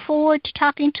 And I look forward to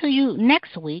talking to you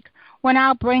next week when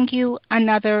I'll bring you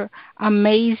another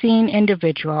amazing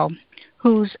individual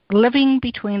who's living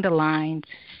between the lines,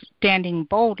 standing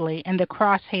boldly in the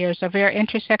crosshairs of their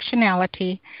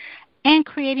intersectionality and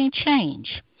creating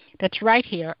change. That's right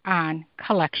here on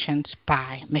Collections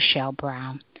by Michelle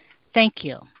Brown. Thank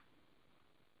you.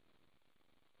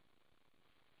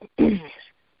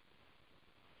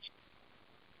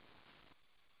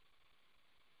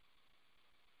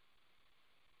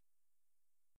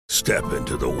 Step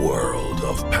into the world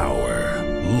of power,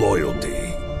 loyalty,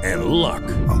 and luck.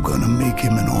 I'm gonna make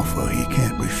him an offer he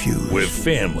can't refuse. With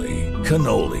family,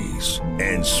 cannolis,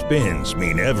 and spins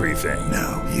mean everything.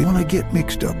 Now, you wanna get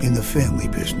mixed up in the family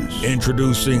business.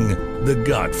 Introducing The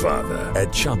Godfather at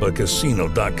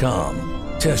ChumbaCasino.com.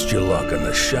 Test your luck in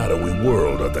the shadowy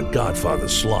world of The Godfather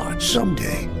slot.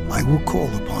 Someday, I will call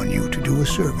upon you to do a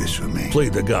service for me. Play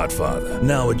The Godfather,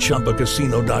 now at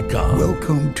ChumbaCasino.com.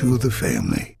 Welcome to the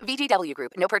family. VGW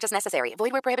Group. No purchase necessary.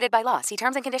 Void where prohibited by law. See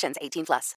terms and conditions. 18+.